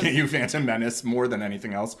if I'm looking at you, Phantom Menace, more than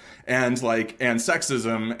anything else, and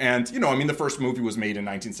sexism, and the first movie was made in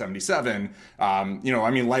 1977.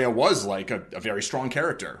 Leia was like a very strong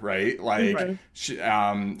character, right? Like,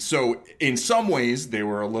 so in some ways they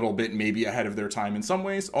were a little bit maybe ahead of their time. In some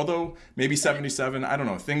ways, although maybe 77, I don't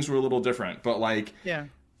know, things were a little different, but like,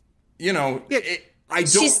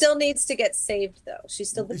 she still needs to get saved, though. She's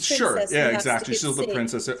still the princess. Sure, yeah, exactly. She's still the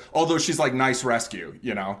princess. Although she's like nice rescue,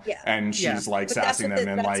 and she's like sassing them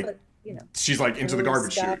and like she's like into the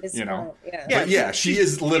garbage chute, But she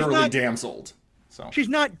is literally damseled. So she's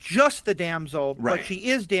not just the damsel, but she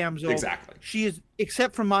is damsel. Exactly. She is,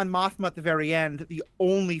 except for Mon Mothma at the very end, the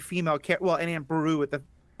only female character. Well, and Aunt Beru at the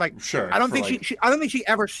Sure. I don't think I don't think she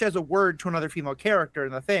ever says a word to another female character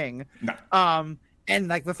in the thing. No. And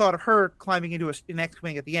like the thought of her climbing into an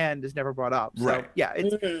X-wing at the end is never brought up. So, right. Yeah.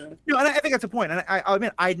 It's, and I think that's a point. And I'll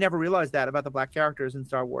admit, I'd never realized that about the black characters in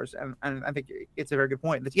Star Wars. And I think it's a very good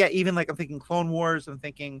point. Even like I'm thinking Clone Wars, I'm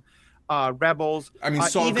thinking Rebels. I mean,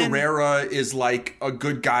 Saw Gerrera is like a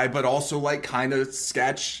good guy, but also like kind of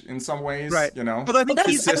sketch in some ways, right? But I think I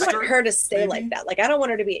want her to stay like that. Like, I don't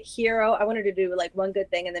want her to be a hero. I want her to do like one good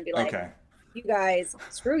thing and then be like, you guys,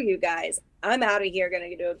 screw you guys. I'm out of here.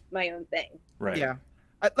 Gonna do my own thing. Right. Yeah.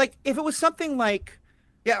 Like if it was something like,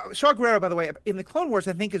 Saw Gerrera, by the way, in the Clone Wars,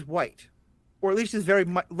 I think is white, or at least is very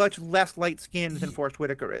much less light skinned than Forrest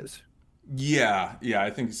Whitaker is. Yeah,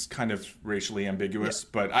 I think it's kind of racially ambiguous,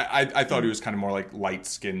 but I thought he was kind of more like light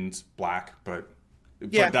skinned black, but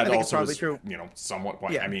that also is true. Somewhat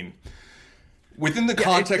white. Yeah. I mean, within the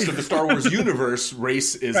context of the Star Wars universe,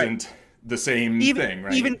 race isn't the same thing,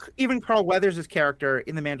 right? Even Carl Weathers' character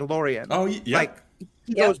in The Mandalorian. Oh yeah. Like,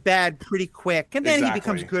 he goes bad pretty quick, and then he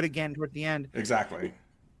becomes good again toward the end. Exactly.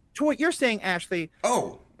 To what you're saying, Ashley.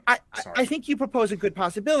 I think you propose a good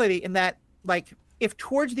possibility in that, like, if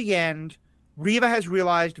towards the end Reva has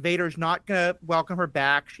realized Vader's not going to welcome her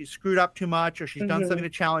back, she's screwed up too much, or she's done something to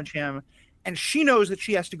challenge him, and she knows that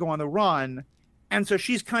she has to go on the run, and so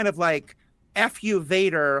she's kind of like, F you,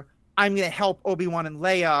 Vader, I'm going to help Obi-Wan and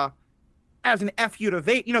Leia as an F you to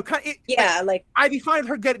Vader. I'd be fine with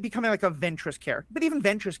her becoming like a Ventress character, but even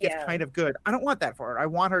Ventress gets kind of good. I don't want that for her. I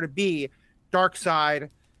want her to be dark side.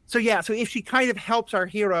 So if she kind of helps our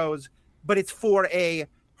heroes, but it's for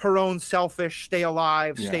her own selfish, stay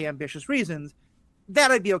alive, stay ambitious reasons, that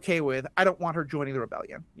I'd be okay with. I don't want her joining the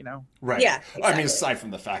rebellion, Right. Yeah. Exactly. I mean, aside from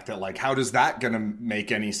the fact that, like, how does that going to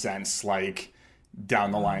make any sense, like,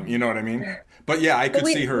 down the line? You know what I mean? But I could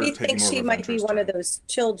see her taking more of a think she might be one turn. of those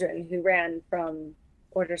children who ran from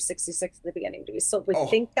Order 66 at the beginning. Do we still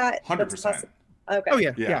think that? 100%. Okay. Oh,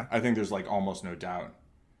 yeah. I think there's, like, almost no doubt.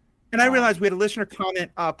 And I realized we had a listener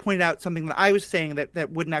comment pointed out something that I was saying that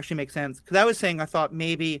wouldn't actually make sense. Because I was saying I thought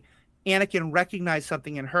maybe Anakin recognized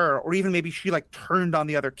something in her, or even maybe she like turned on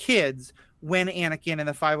the other kids when Anakin and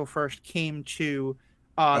the 501st came to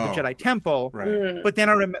the Jedi Temple. Right. But then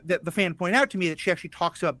I remember that the fan pointed out to me that she actually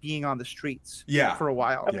talks about being on the streets for a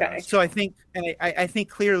while. Okay. So I think, and I think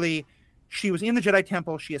clearly she was in the Jedi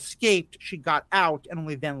Temple, she escaped, she got out, and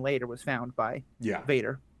only then later was found by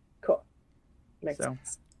Vader. Cool. Makes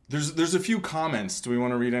sense. There's a few comments. Do we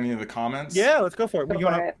want to read any of the comments? Yeah, let's go for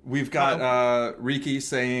it. We've got Riki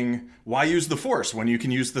saying, why use the Force when you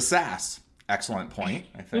can use the sass? Excellent point,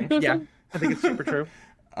 I think. Yeah, I think it's super true.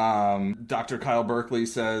 Dr. Kyle Berkeley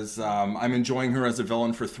says, I'm enjoying her as a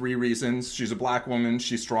villain for 3 reasons. She's a black woman,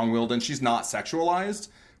 she's strong-willed, and she's not sexualized,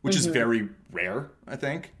 which is very rare, I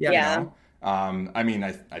think. Yeah. I mean,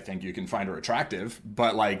 I think you can find her attractive,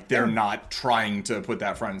 but like they're not trying to put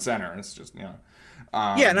that front and center. It's just,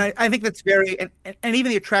 and I think that's very, and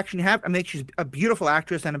even the attraction you have, I mean, she's a beautiful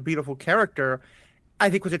actress and a beautiful character. I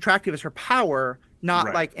think what's attractive is her power,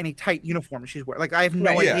 not like any tight uniform she's wearing. Like, I have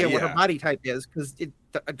no idea what her body type is because it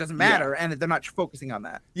doesn't matter, and they're not focusing on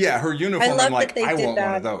that. Yeah, her uniform, I'm like, I want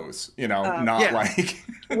one of those, not like...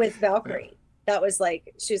 with Valkyrie. That was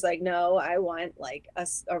like, she's like, no, I want like a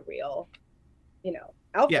real,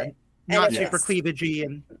 outfit. Yeah, not super cleavagey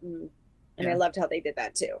and I loved how they did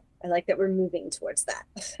that too. I like that we're moving towards that.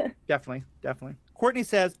 Definitely. Courtney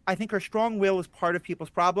says, I think her strong will is part of people's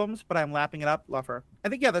problems, but I'm lapping it up. Love her. I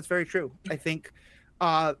think, that's very true. I think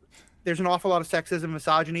there's an awful lot of sexism and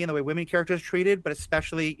misogyny in the way women characters are treated, but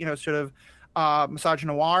especially, sort of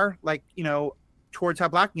misogynoir, like, towards how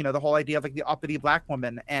black, the whole idea of like the uppity black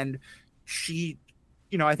woman. And she,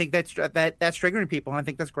 I think that's triggering people. And I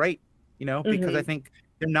think that's great, because I think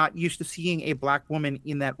they're not used to seeing a black woman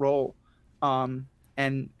in that role.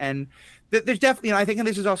 And there's definitely, I think, and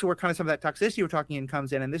this is also where kind of some of that toxicity we're talking in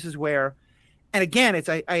comes in. And this is where, and again, it's,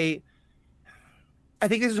 I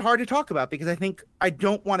think this is hard to talk about because I think I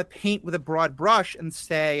don't want to paint with a broad brush and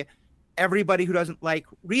say everybody who doesn't like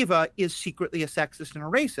Reva is secretly a sexist and a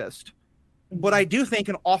racist. But I do think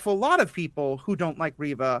an awful lot of people who don't like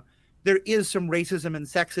Reva, there is some racism and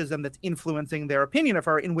sexism that's influencing their opinion of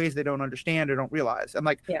her in ways they don't understand or don't realize. And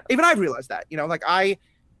like, even I've realized that, you know, like I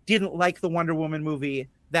didn't like the Wonder Woman movie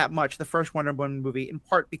that much, the first Wonder Woman movie, in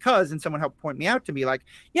part because, and someone helped point me out to me, like,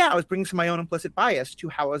 yeah, I was bringing some of my own implicit bias to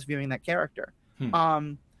how I was viewing that character.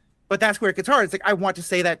 But that's where it gets hard. It's like, I want to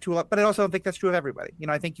say that to a lot, but I also don't think that's true of everybody. You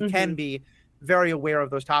know, I think you can be very aware of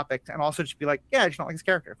those topics and also just be like, yeah, I just don't like this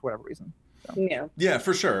character for whatever reason. So. Yeah,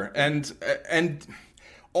 for sure. And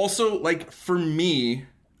also, like, for me,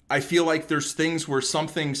 I feel like there's things where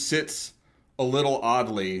something sits a little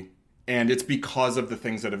oddly, and it's because of the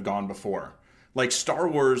things that have gone before. Like, Star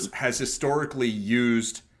Wars has historically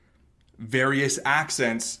used various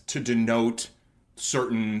accents to denote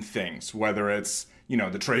certain things, whether it's, you know,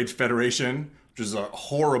 the Trade Federation, which is a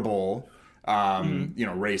horrible, you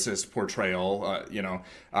know, racist portrayal, you know,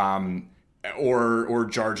 or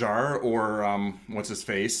Jar Jar, or what's his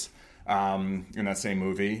face in that same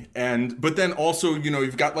movie. But then also, you know,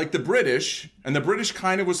 you've got like the British, and the British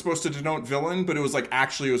kind of was supposed to denote villain, but it was like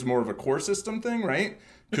actually it was more of a core system thing, right?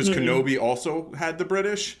 Because Kenobi also had the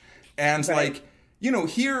British. And like, you know,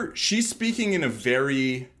 here she's speaking in a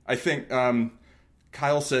very, I think,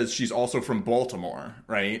 Kyle says she's also from Baltimore,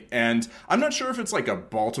 right? And I'm not sure if it's like a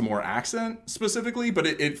Baltimore accent specifically, but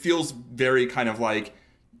it feels very kind of like,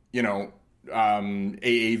 you know,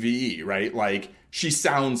 AAVE, right? Like, she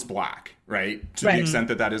sounds black, right? To the extent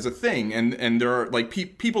that that is a thing. And there are, like,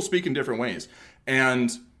 people speak in different ways. And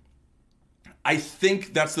I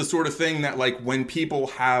think that's the sort of thing that, like, when people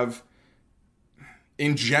have,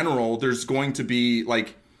 in general, there's going to be,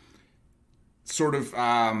 like, sort of,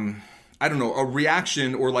 I don't know, a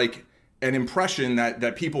reaction or, like, an impression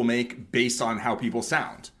that people make based on how people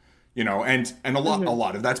sound. You know, and a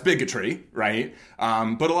lot of that's bigotry, right?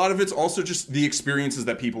 But a lot of it's also just the experiences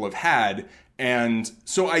that people have had. And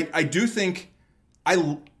so I do think,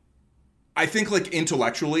 I think, like,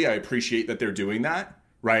 intellectually, I appreciate that they're doing that,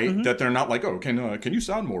 right? That they're not like, oh, can you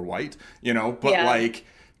sound more white? You know, but like,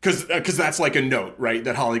 because that's like a note, right,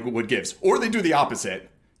 that Hollywood gives. Or they do the opposite,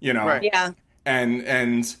 you know? Right. Yeah.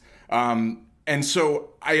 And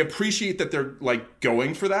so I appreciate that they're, like,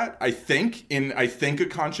 going for that, I think a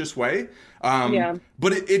conscious way.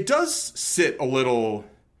 But it does sit a little,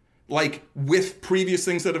 like, with previous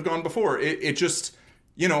things that have gone before. It just,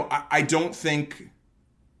 you know, I don't think...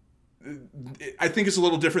 I think it's a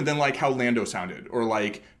little different than, like, how Lando sounded or,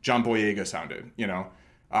 like, John Boyega sounded, you know?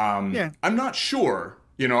 I'm not sure.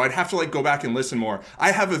 You know, I'd have to, like, go back and listen more.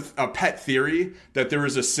 I have a pet theory that there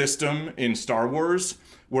is a system in Star Wars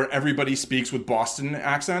where everybody speaks with Boston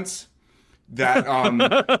accents. That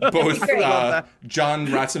both John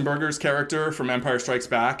Ratzenberger's character from Empire Strikes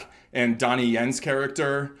Back and Donnie Yen's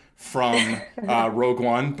character from Rogue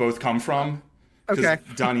One both come from. Okay.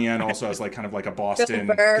 Donnie Yen also has, like, kind of like a Boston,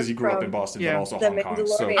 because he grew up in Boston, but also Hong Kong.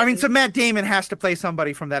 So, I mean, so Matt Damon has to play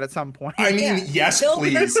somebody from that at some point. I mean, yes, Bill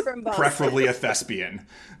please, preferably a thespian.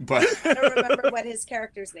 But I don't remember what his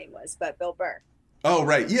character's name was, but Bill Burr. Oh,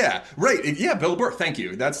 right. Yeah. Right. Yeah. Bill Burr. Thank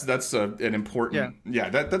you. That's an important. Yeah.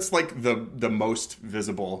 That's like the most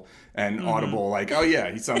visible and audible. Like, oh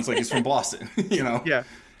yeah, he sounds like he's from Boston. You know. Yeah.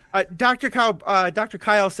 Dr.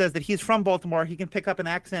 Kyle says that he's from Baltimore. He can pick up an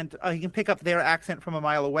accent. He can pick up their accent from a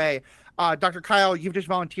mile away. Dr. Kyle, you've just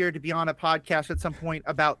volunteered to be on a podcast at some point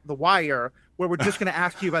about The Wire, where we're just going to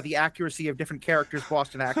ask you about the accuracy of different characters'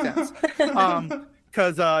 Boston accents.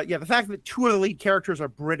 Because the fact that two of the lead characters are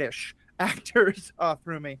British actors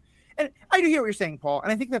threw me. And I do hear what you're saying, Paul.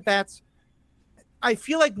 And I think that's, I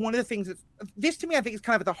feel like one of the things this to me, I think is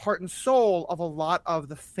kind of at the heart and soul of a lot of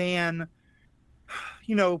the fan,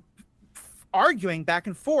 you know, arguing back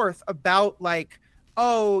and forth about, like,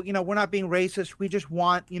 oh, you know, we're not being racist. We just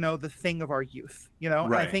want, you know, the thing of our youth, you know?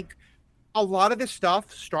 Right. And I think a lot of this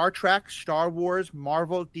stuff, Star Trek, Star Wars,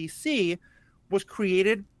 Marvel, DC, was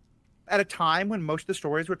created at a time when most of the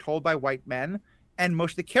stories were told by white men. And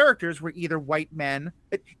most of the characters were either white men,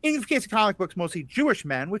 in the case of comic books, mostly Jewish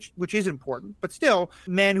men, which is important, but still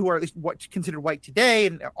men who are at least what's considered white today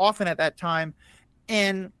and often at that time.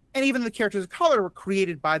 And even the characters of color were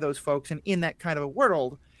created by those folks and in that kind of a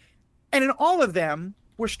world. And in all of them,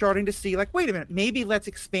 we're starting to see, like, wait a minute, maybe let's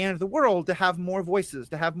expand the world to have more voices,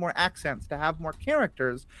 to have more accents, to have more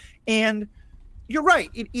characters. And you're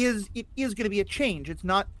right, it is going to be a change. It's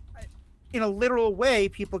not, in a literal way,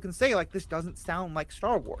 people can say, like, this doesn't sound like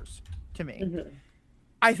Star Wars to me.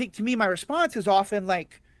 I think, to me, my response is often,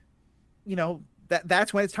 like, you know,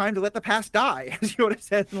 that's when it's time to let the past die, as Yoda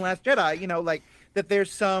says in The Last Jedi. You know, like that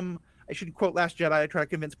there's some. I should quote Last Jedi. I try to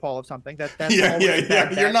convince Paul of something. That's yeah.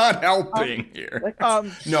 You're not helping here.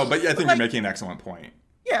 No, but I think you're making an excellent point.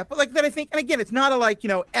 Yeah, but like that, I think, and again, it's not a like, you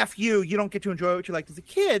know, F you don't get to enjoy what you liked as a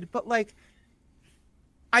kid, but like,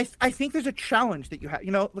 I think there's a challenge that you have,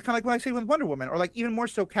 you know, kind of like what I say with Wonder Woman, or like even more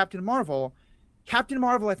so Captain Marvel. Captain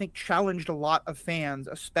Marvel, I think, challenged a lot of fans,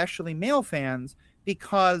 especially male fans,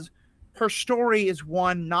 because her story is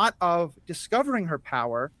one not of discovering her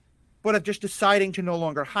power, but of just deciding to no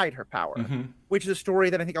longer hide her power, which is a story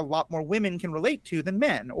that I think a lot more women can relate to than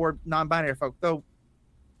men or non-binary folk, though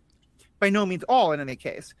by no means all in any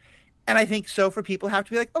case. And I think so for people have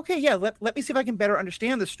to be like, okay, yeah, let me see if I can better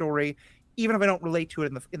understand the story, even if I don't relate to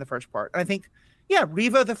it in the first part. And I think, yeah,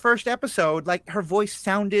 Reva, the first episode, like her voice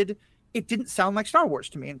it didn't sound like Star Wars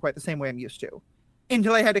to me in quite the same way I'm used to,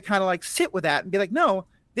 until I had to kind of like sit with that and be like, no,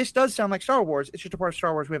 this does sound like Star Wars. It's just a part of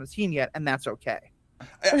Star Wars we haven't seen yet, and that's okay.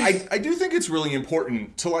 I do think it's really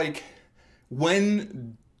important to like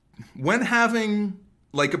when having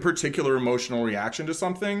like a particular emotional reaction to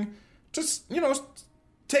something, just, you know,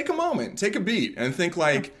 take a moment, take a beat and think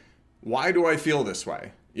like, why do I feel this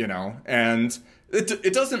way? You know, and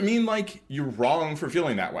it doesn't mean like you're wrong for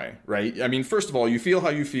feeling that way, right? I mean, first of all, you feel how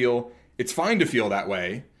you feel. It's fine to feel that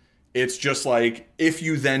way. It's just like, if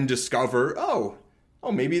you then discover, oh,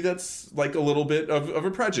 maybe that's like a little bit of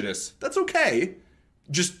a prejudice. That's okay.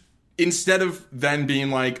 Just instead of then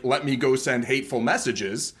being like, let me go send hateful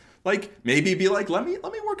messages, like maybe be like, let me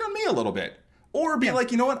work on me a little bit. Or be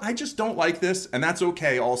like, you know what, I just don't like this, and that's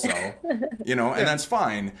okay also, you know, and that's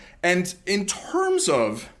fine. And in terms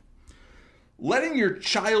of letting your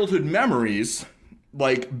childhood memories,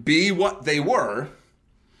 like, be what they were,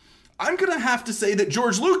 I'm going to have to say that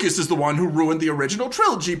George Lucas is the one who ruined the original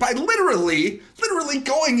trilogy by literally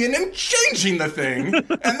going in and changing the thing.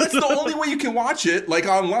 And that's the only way you can watch it, like,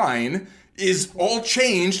 online, is all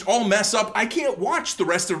changed, all mess up. I can't watch the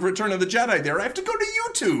rest of Return of the Jedi there. I have to go to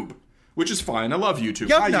YouTube. Which is fine. I love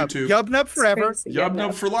YouTube. Hi, YouTube. Yubnub forever.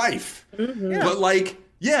 Yubnub for life. But like,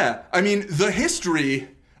 yeah, I mean, the history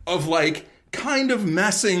of like kind of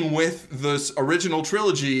messing with this original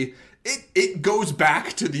trilogy, it goes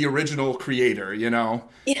back to the original creator, you know?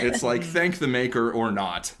 Yeah. It's like, thank the maker or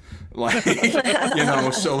not. Like, you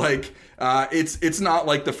know, so like, it's not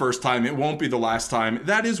like the first time. It won't be the last time.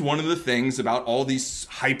 That is one of the things about all these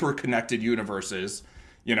hyper-connected universes,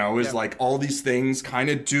 you know, is like all these things kind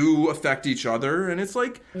of do affect each other. And it's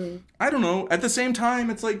like, I don't know. At the same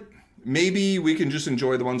time, it's like, maybe we can just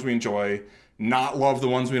enjoy the ones we enjoy, not love the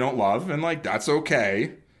ones we don't love. And like, that's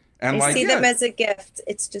okay. And like, see them as a gift.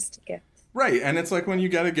 It's just a gift. Right. And it's like when you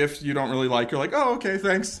get a gift you don't really like, you're like, oh, okay,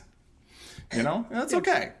 thanks. You know, that's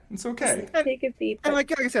okay. It's okay. Take a beat. And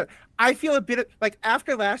like I said, I feel a bit like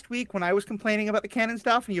after last week when I was complaining about the canon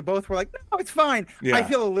stuff and you both were like, no, it's fine. Yeah. I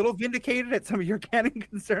feel a little vindicated at some of your canon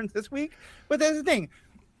concerns this week. But there's the thing.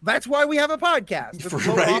 That's why we have a podcast. To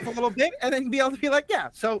blow off a little bit and then be able to be like, yeah,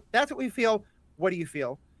 so that's what we feel. What do you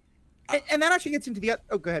feel? And that actually gets into the...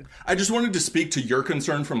 Oh, go ahead. I just wanted to speak to your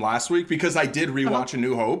concern from last week because I did rewatch A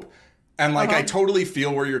New Hope. And like, I totally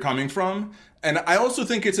feel where you're coming from. And I also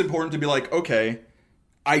think it's important to be like, okay,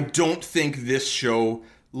 I don't think this show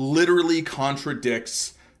literally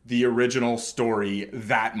contradicts the original story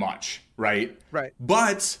that much, right? Right.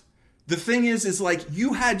 But the thing is like,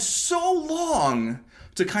 you had so long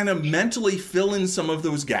to kind of mentally fill in some of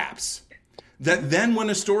those gaps that then when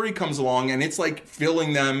a story comes along and it's like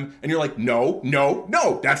filling them and you're like, no,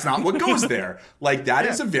 that's not what goes there. Like that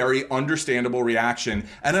is a very understandable reaction.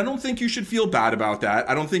 And I don't think you should feel bad about that.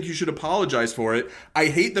 I don't think you should apologize for it. I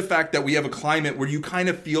hate the fact that we have a climate where you kind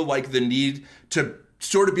of feel like the need to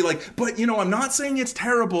sort of be like, but you know, I'm not saying it's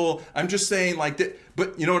terrible. I'm just saying like that,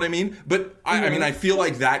 but you know what I mean? But I mean, I feel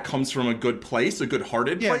like that comes from a good place, a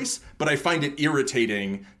good-hearted place, but I find it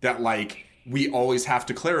irritating that like, we always have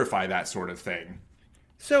to clarify that sort of thing.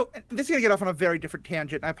 So this is going to get off on a very different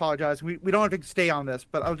tangent. I apologize. We don't have to stay on this,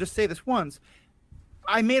 but I'll just say this once.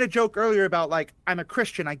 I made a joke earlier about like, I'm a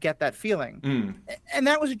Christian. I get that feeling. And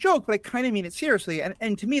that was a joke, but I kind of mean it seriously.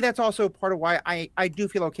 And to me, that's also part of why I do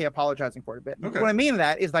feel okay apologizing for it a bit. Okay. What I mean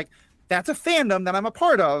that is like, that's a fandom that I'm a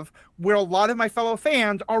part of where a lot of my fellow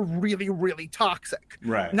fans are really, really toxic.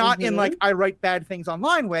 Right. Not in like, I write bad things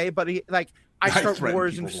online way, but like, I start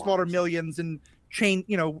wars and slaughter millions and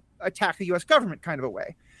attack the U.S. government kind of a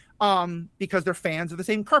way, because they're fans of the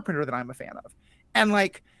same Carpenter that I'm a fan of. And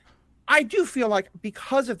like, I do feel like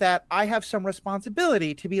because of that, I have some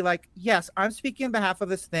responsibility to be like, yes, I'm speaking on behalf of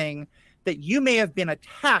this thing that you may have been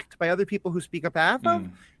attacked by other people who speak on behalf of.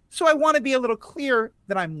 So I want to be a little clear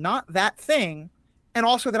that I'm not that thing. and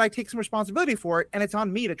also that I take some responsibility for it, and it's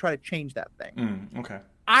on me to try to change that thing. Okay.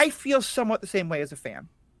 I feel somewhat the same way as a fan,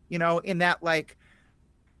 in that, like,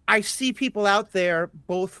 I see people out there,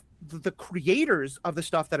 both the creators of the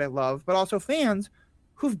stuff that I love, but also fans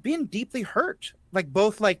who've been deeply hurt, like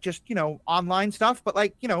both like just, online stuff, but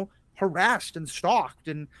like, harassed and stalked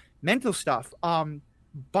and mental stuff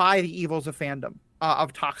by the evils of fandom,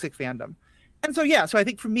 of toxic fandom. And so, so I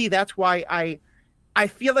think for me, that's why I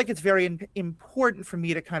feel like it's very important for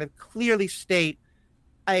me to kind of clearly state,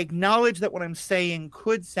 I acknowledge that what I'm saying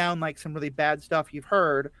could sound like some really bad stuff you've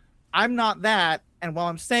heard. I'm not that. And while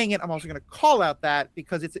I'm saying it, I'm also going to call out that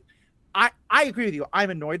because I agree with you.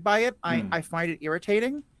 I'm annoyed by it. I find it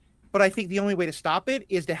irritating, but I think the only way to stop it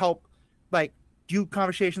is to help, like, do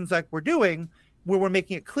conversations like we're doing, where we're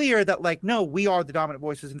making it clear that, like, no, we are the dominant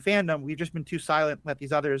voices in fandom. We've just been too silent and let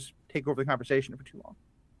these others take over the conversation for too long.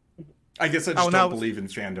 I guess I just don't believe in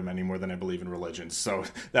fandom any more than I believe in religions. So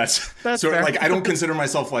that's so fair. Like, I don't consider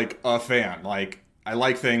myself like a fan. Like, I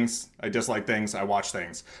like things, I dislike things, I watch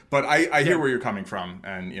things. But I hear where you're coming from,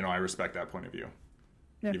 and I respect that point of view,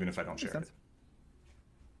 even if I don't share it.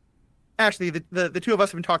 Ashley, the two of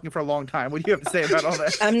us have been talking for a long time. What do you have to say about all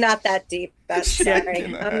that? I'm not that deep. That's sorry.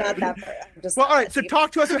 I'm not that far. Well, all right. So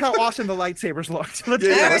talk to us about how awesome the lightsabers looked. Let's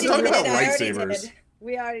talk about lightsabers.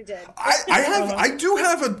 We already did. I do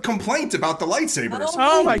have a complaint about the lightsabers.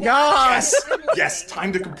 Oh my gosh! Yes,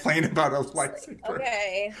 time to complain about a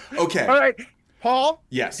lightsaber. Okay. All right. Paul?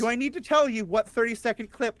 Yes. Do I need to tell you what 30-second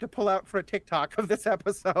clip to pull out for a TikTok of this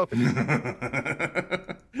episode?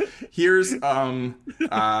 Here's my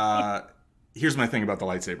thing about the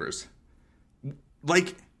lightsabers.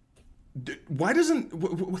 Like, why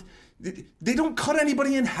doesn't... They don't cut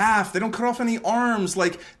anybody in half. They don't cut off any arms.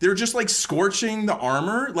 Like, they're just, like, scorching the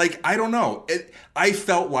armor. Like, I don't know. I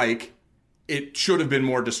felt like it should have been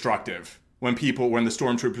more destructive when the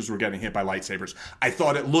stormtroopers were getting hit by lightsabers. I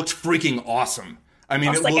thought it looked freaking awesome. I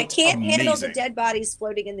mean, it looked amazing. I can't handle the dead bodies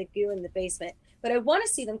floating in the goo in the basement, but I want to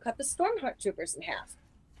see them cut the stormtroopers in half.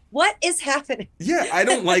 What is happening? Yeah, I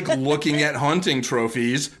don't like looking at hunting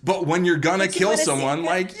trophies, but when you're gonna kill someone,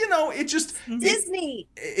 like, it just... Disney!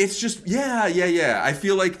 It's just, yeah. I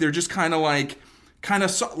feel like they're just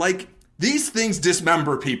like, these things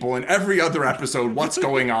dismember people in every other episode. What's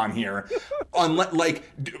going on here? Like,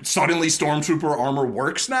 suddenly stormtrooper armor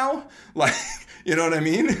works now? Like, you know what I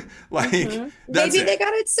mean? Like, that's maybe they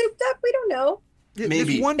got it souped up. We don't know.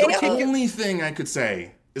 Maybe. The only thing I could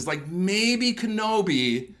say is, like, maybe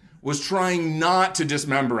Kenobi was trying not to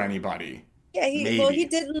dismember anybody. Yeah, he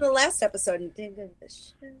did in the last episode.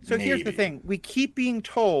 So here's the thing. We keep being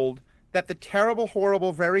told that the terrible,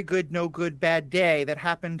 horrible, very good, no good, bad day that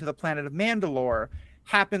happened to the planet of Mandalore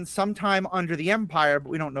happened sometime under the Empire, but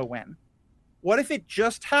we don't know when. What if it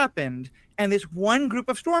just happened and this one group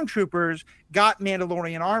of stormtroopers got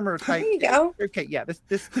Mandalorian armor type? There you go. Okay, yeah,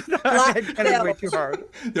 this I way too hard.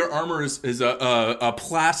 Their armor is a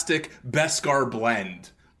plastic Beskar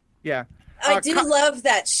blend. Yeah. I do love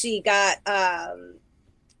that she got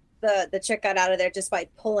the chick got out of there just by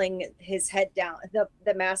pulling his head down,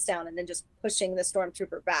 the mask down, and then just pushing the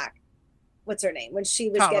stormtrooper back. What's her name? When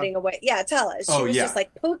she was getting away. Yeah, Tala. She was just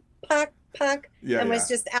like, pook, puck, puck, and was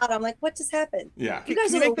just out. I'm like, what just happened? Yeah. You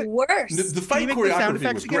guys are the worst. The fight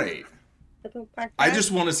choreography was great. I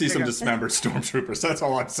just want to see some dismembered stormtroopers. That's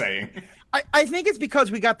all I'm saying. I think it's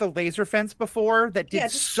because we got the laser fence before that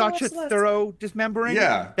did such a thorough dismembering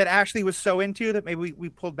that Ashley was so into that maybe we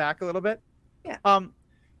pulled back a little bit. Yeah.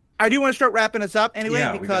 I do want to start wrapping us up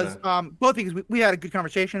anyway, because both because we had a good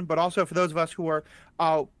conversation, but also for those of us who are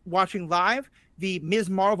watching live, the Ms.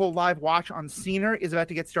 Marvel live watch on Scener is about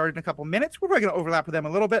to get started in a couple minutes. We're probably going to overlap with them a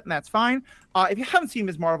little bit, and that's fine. If you haven't seen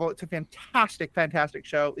Ms. Marvel, it's a fantastic, fantastic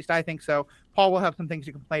show. At least I think so. Paul will have some things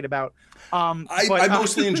to complain about. I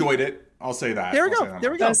mostly enjoyed it. I'll say that. There we go.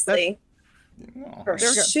 There we go. Her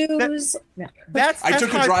shoes. I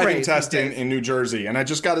took a driving test in New Jersey, and I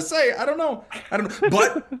just got to say, I don't know.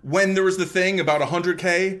 But when there was the thing about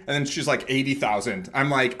 100K, and then she's like 80,000, I'm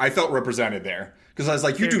like, I felt represented there. Because I was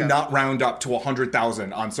like, you do not round up to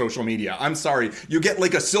 100,000 on social media. I'm sorry. You get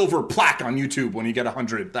like a silver plaque on YouTube when you get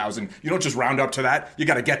 100,000. You don't just round up to that. You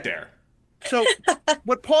got to get there. So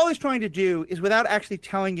what Paul is trying to do is, without actually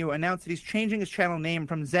telling you, announce that he's changing his channel name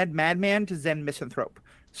from Zen Madman to Zen Misanthrope.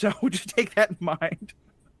 So just take that in mind.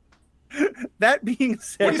 That being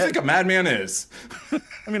said... What do you think a madman is?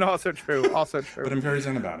 I mean, also true. But I'm very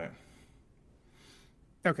zen about it.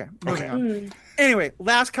 Okay, moving on. Anyway,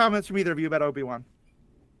 last comments from either of you about Obi-Wan.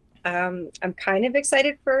 I'm kind of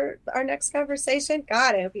excited for our next conversation.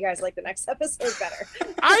 God, I hope you guys like the next episode better.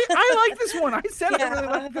 I like this one. I said I really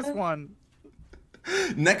like this one.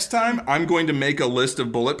 Next time, I'm going to make a list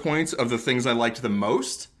of bullet points of the things I liked the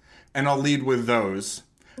most, and I'll lead with those.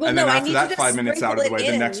 Well, and then no, after I need that to 5 minutes out of the way,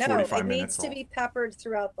 the next 45 it minutes. needs to be peppered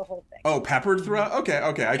throughout the whole thing. Oh, peppered throughout? Okay,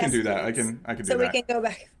 I can do that. Please. I can do so that. we can go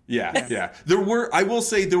back. Yeah. I will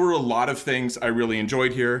say there were a lot of things I really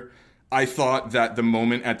enjoyed here. I thought that the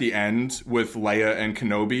moment at the end with Leia and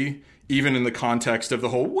Kenobi, even in the context of the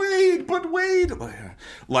whole wait,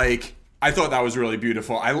 like I thought that was really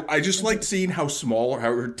beautiful. I just liked seeing how small,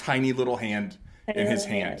 how her tiny little hand in his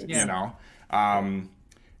hand, you know.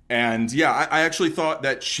 And yeah, I actually thought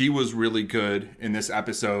that she was really good in this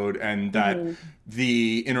episode, and that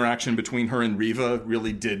the interaction between her and Reva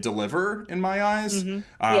really did deliver in my eyes.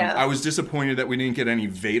 I was disappointed that we didn't get any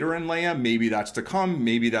Vader and Leia. Maybe that's to come.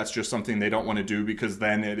 Maybe that's just something they don't want to do, because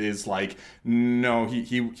then it is like, no,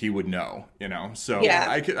 he would know, you know. So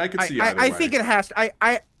I could see either way. I think it has to.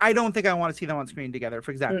 I don't think I want to see them on screen together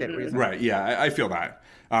for exactly that reason. Right? Yeah, I feel that.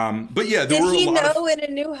 But yeah, there Did were a he lot know in A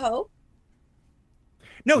New Hope?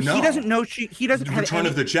 No, he doesn't know. He doesn't have Return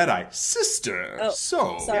of the Jedi, sister. Oh,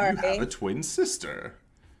 so sorry. you have a twin sister.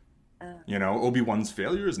 You know, Obi-Wan's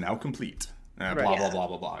failure is now complete. Blah blah blah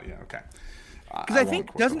blah blah. Yeah, okay. Because I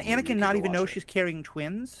think doesn't Anakin not even know she's carrying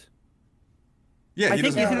twins? Yeah, I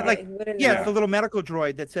think isn't it like it's the little medical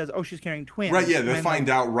droid that says, "Oh, she's carrying twins." Right. Yeah, they find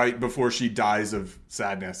out right before she dies of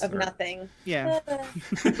sadness. Of nothing. Yeah.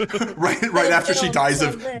 right after she dies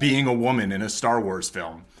of being a woman in a Star Wars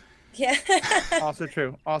film. Yeah. Also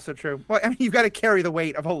true. Well, I mean, you've got to carry the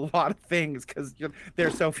weight of a lot of things because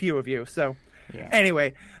there's so few of you. So,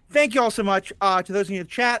 anyway, thank you all so much. To those of you in the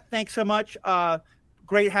chat, thanks so much.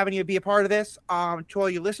 Great having you be a part of this. To all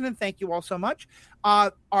you listening, thank you all so much.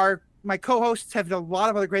 My co-hosts have a lot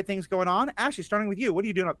of other great things going on. Ashley, starting with you, what are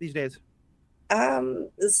you doing up these days?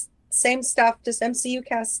 Same stuff, just MCU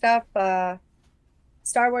cast stuff.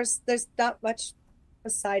 Star Wars. There's not much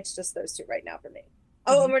besides just those two right now for me.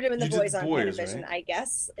 Oh, and we're doing the boys on Panavision, right? I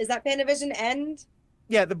guess. Is that Panavision End?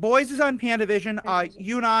 Yeah, the boys is on Panavision.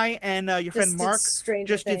 You and I and your friend Mark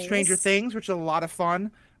just did Stranger Things, which is a lot of fun.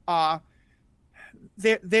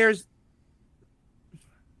 There's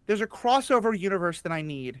a crossover universe that I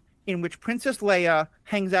need in which Princess Leia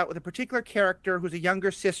hangs out with a particular character who's a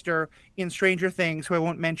younger sister in Stranger Things, who I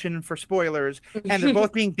won't mention for spoilers, and they're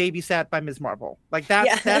both being babysat by Ms. Marvel. Like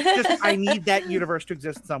that's just, I need that universe to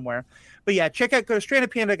exist somewhere. But yeah, go to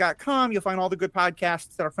strandedpanda.com. You'll find all the good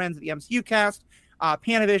podcasts that our friends at the MCU cast,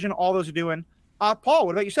 Panavision, all those are doing. Paul,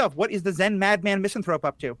 what about yourself? What is the Zen Madman Misanthrope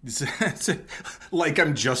up to? Like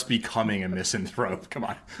I'm just becoming a misanthrope. Come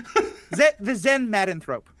on. The Zen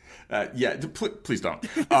Madanthrope. Please don't.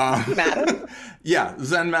 Yeah,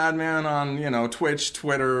 Zen Madman on Twitch,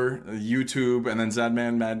 Twitter, YouTube, and then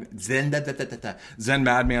Zen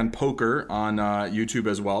Madman Poker on YouTube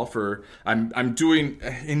as well. I'm doing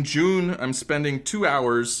in June. I'm spending 2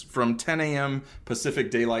 hours from 10 a.m. Pacific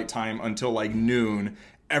Daylight Time until like noon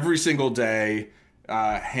every single day,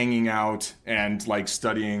 hanging out and like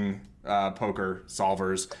studying poker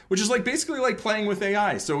solvers, which is like basically like playing with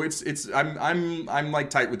AI. So I'm like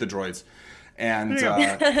tight with the droids, and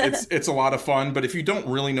it's a lot of fun. But if you don't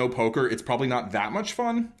really know poker, it's probably not that much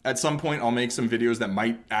fun. At some point, I'll make some videos that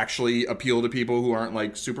might actually appeal to people who aren't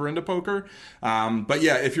like super into poker. But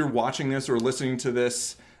yeah, if you're watching this or listening to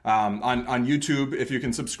this on YouTube, if you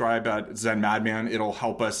can subscribe at Zen Madman, it'll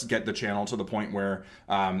help us get the channel to the point where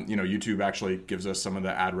YouTube actually gives us some of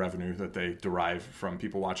the ad revenue that they derive from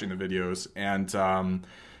people watching the videos. And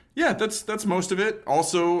that's most of it.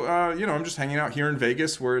 Also, I'm just hanging out here in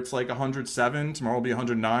Vegas where it's like 107. Tomorrow will be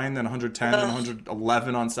 109, then 110, and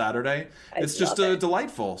 111 on Saturday. It's just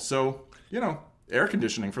delightful. So air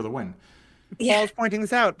conditioning for the win. Paul's pointing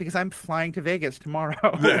this out because I'm flying to Vegas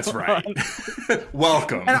tomorrow. That's right.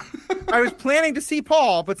 Welcome. And I was planning to see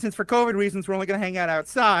Paul, but since for COVID reasons we're only going to hang out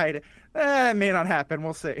outside, it may not happen.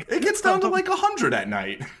 We'll see. It gets down to like 100 at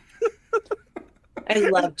night. I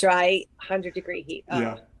love dry 100-degree heat. Oh.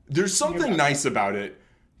 Yeah. There's something nice about it.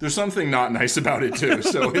 There's something not nice about it too.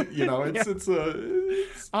 So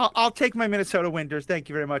I'll take my Minnesota winters. Thank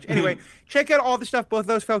you very much. Anyway, check out all the stuff both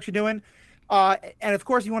those folks are doing. And of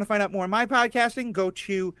course, if you want to find out more on my podcasting,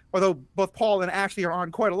 although both Paul and Ashley are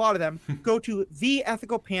on quite a lot of them, go to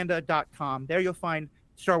theethicalpanda.com. There you'll find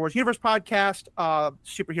Star Wars Universe podcast,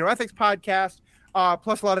 superhero ethics podcast,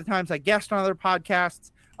 plus a lot of times I guest on other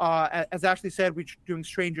podcasts. As Ashley said, we're doing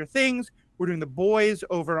Stranger Things. We're doing The Boys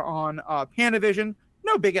over on Panavision.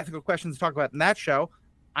 No big ethical questions to talk about in that show.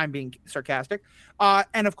 I'm being sarcastic.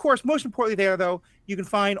 And of course, most importantly there, though, you can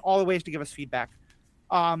find all the ways to give us feedback.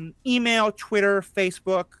 Email, Twitter,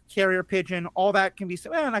 Facebook, carrier pigeon, all that can be,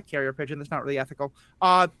 not carrier pigeon, that's not really ethical.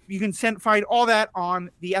 You can find all that on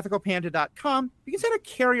theethicalpanda.com. You can send a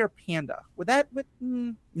carrier panda.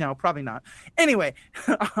 No, probably not. Anyway,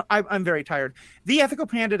 I'm very tired.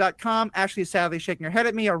 Theethicalpanda.com. Ashley is sadly shaking her head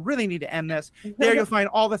at me. I really need to end this. There you'll find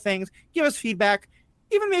all the things. Give us feedback.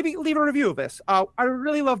 Even maybe leave a review of this. I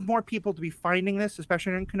really love more people to be finding this,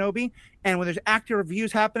 especially in Kenobi. And when there's active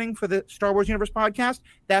reviews happening for the Star Wars Universe podcast,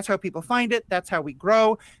 that's how people find it. That's how we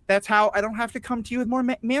grow. That's how I don't have to come to you with more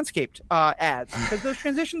Manscaped ads, because those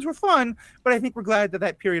transitions were fun. But I think we're glad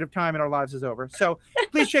that period of time in our lives is over. So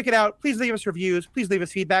please check it out. Please leave us reviews. Please leave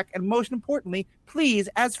us feedback. And most importantly, please,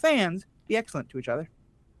 as fans, be excellent to each other.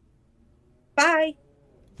 Bye.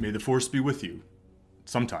 May the Force be with you.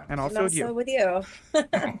 Sometime. And also with you.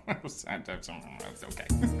 That's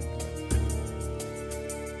okay.